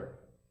prayer.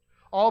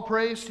 All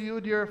praise to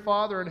you, dear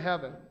Father in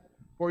heaven,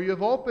 for you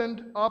have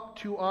opened up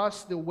to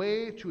us the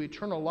way to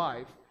eternal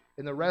life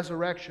in the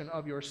resurrection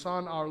of your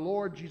Son, our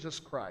Lord Jesus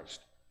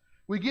Christ.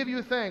 We give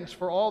you thanks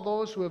for all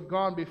those who have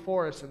gone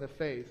before us in the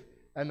faith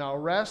and now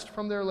rest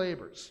from their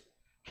labors.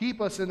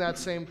 Keep us in that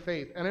same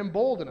faith and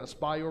embolden us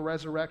by your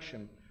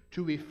resurrection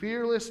to be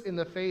fearless in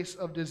the face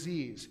of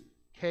disease,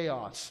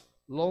 chaos,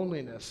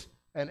 loneliness,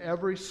 and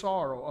every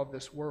sorrow of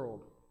this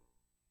world.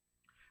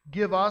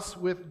 Give us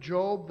with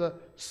Job the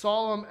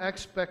solemn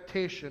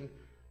expectation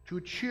to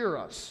cheer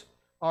us,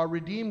 our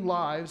redeemed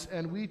lives,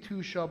 and we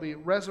too shall be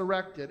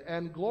resurrected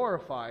and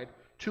glorified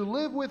to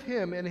live with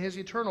him in his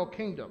eternal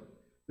kingdom,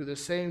 through the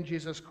same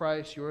Jesus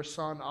Christ, your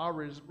Son, our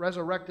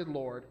resurrected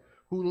Lord,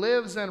 who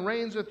lives and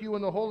reigns with you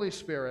in the Holy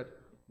Spirit,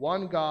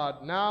 one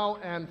God, now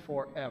and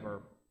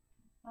forever.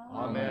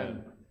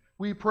 Amen.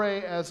 We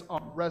pray as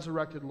our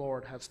resurrected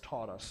Lord has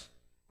taught us.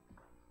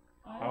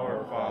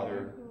 Our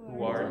Father,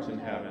 who art in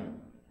heaven,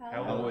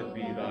 hallowed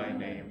be thy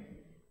name.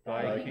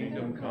 Thy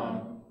kingdom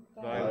come,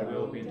 thy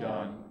will be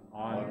done,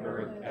 on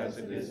earth as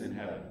it is in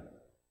heaven.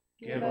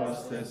 Give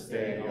us this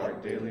day our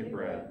daily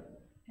bread,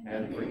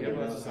 and forgive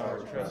us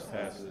our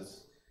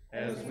trespasses,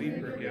 as we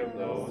forgive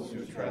those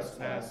who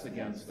trespass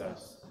against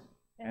us.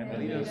 And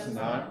lead us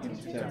not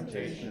into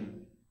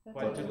temptation,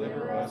 but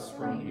deliver us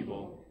from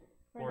evil.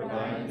 For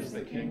thine is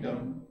the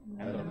kingdom,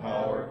 and the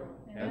power,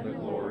 and the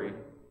glory,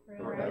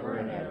 forever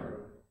and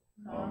ever.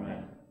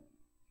 Amen.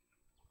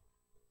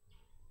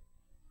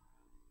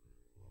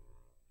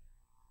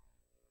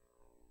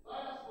 Let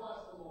us bless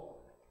the Lord.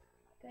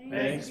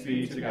 Thanks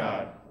be to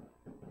God.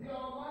 The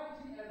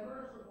Almighty and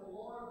merciful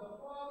Lord, the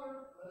Father,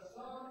 the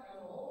Son,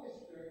 and the Holy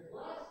Spirit,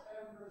 bless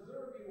and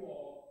preserve you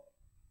all.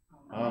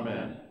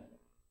 Amen.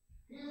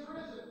 He is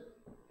risen.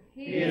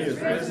 He is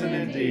risen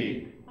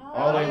indeed.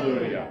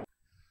 Alleluia.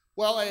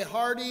 Well, a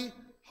hearty,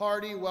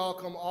 hearty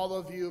welcome, all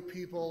of you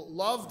people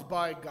loved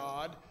by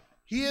God.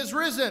 He is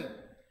risen.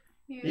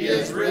 He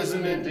is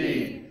risen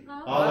indeed.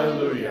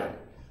 Alleluia.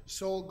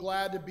 So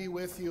glad to be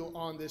with you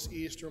on this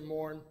Easter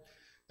morn.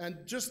 And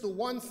just the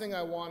one thing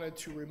I wanted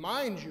to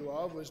remind you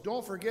of was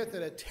don't forget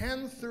that at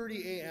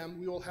 10:30 a.m.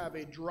 we will have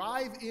a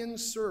drive-in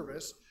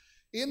service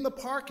in the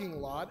parking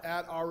lot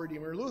at Our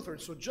Redeemer Lutheran.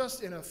 So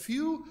just in a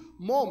few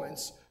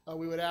moments,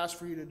 we would ask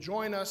for you to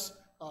join us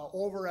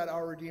over at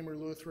Our Redeemer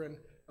Lutheran,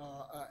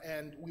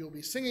 and we will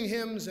be singing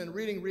hymns and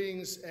reading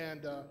readings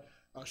and a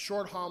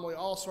short homily,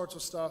 all sorts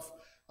of stuff.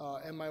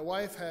 And my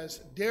wife has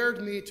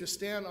dared me to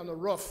stand on the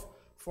roof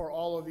for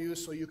all of you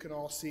so you can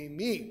all see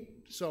me.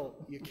 So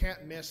you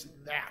can't miss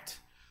that.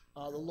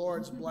 The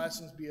Lord's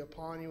blessings be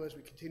upon you as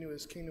we continue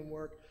his kingdom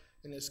work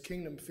in his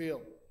kingdom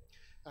field.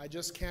 I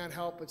just can't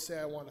help but say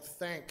I want to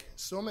thank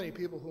so many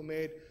people who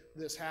made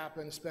this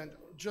happen, spent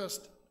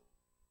just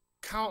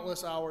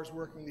countless hours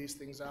working these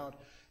things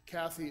out.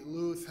 Kathy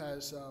Luth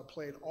has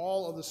played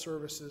all of the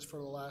services for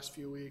the last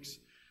few weeks.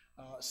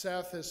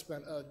 Seth has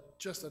spent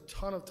just a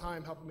ton of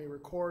time helping me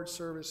record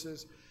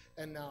services.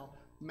 And now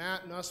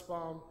Matt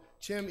Nussbaum,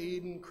 Tim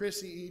Eden,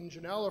 Chrissy Eden,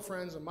 Janelle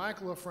Friends, and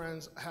Michael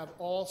Friends have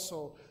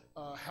also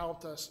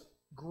helped us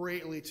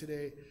greatly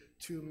today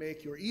to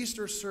make your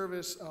Easter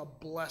service a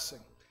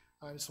blessing.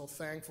 I'm so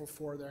thankful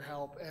for their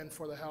help and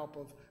for the help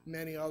of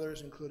many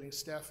others, including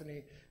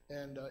Stephanie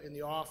and in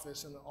the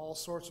office and all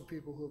sorts of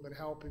people who have been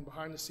helping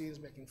behind the scenes,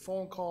 making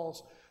phone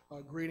calls,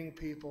 greeting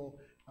people,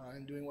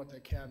 and doing what they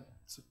can.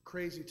 It's a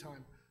crazy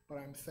time, but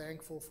I'm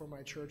thankful for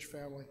my church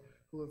family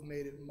who have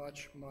made it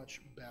much,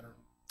 much better.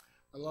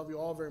 I love you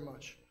all very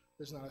much.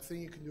 There's not a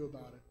thing you can do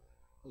about it.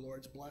 The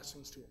Lord's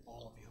blessings to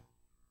all of you.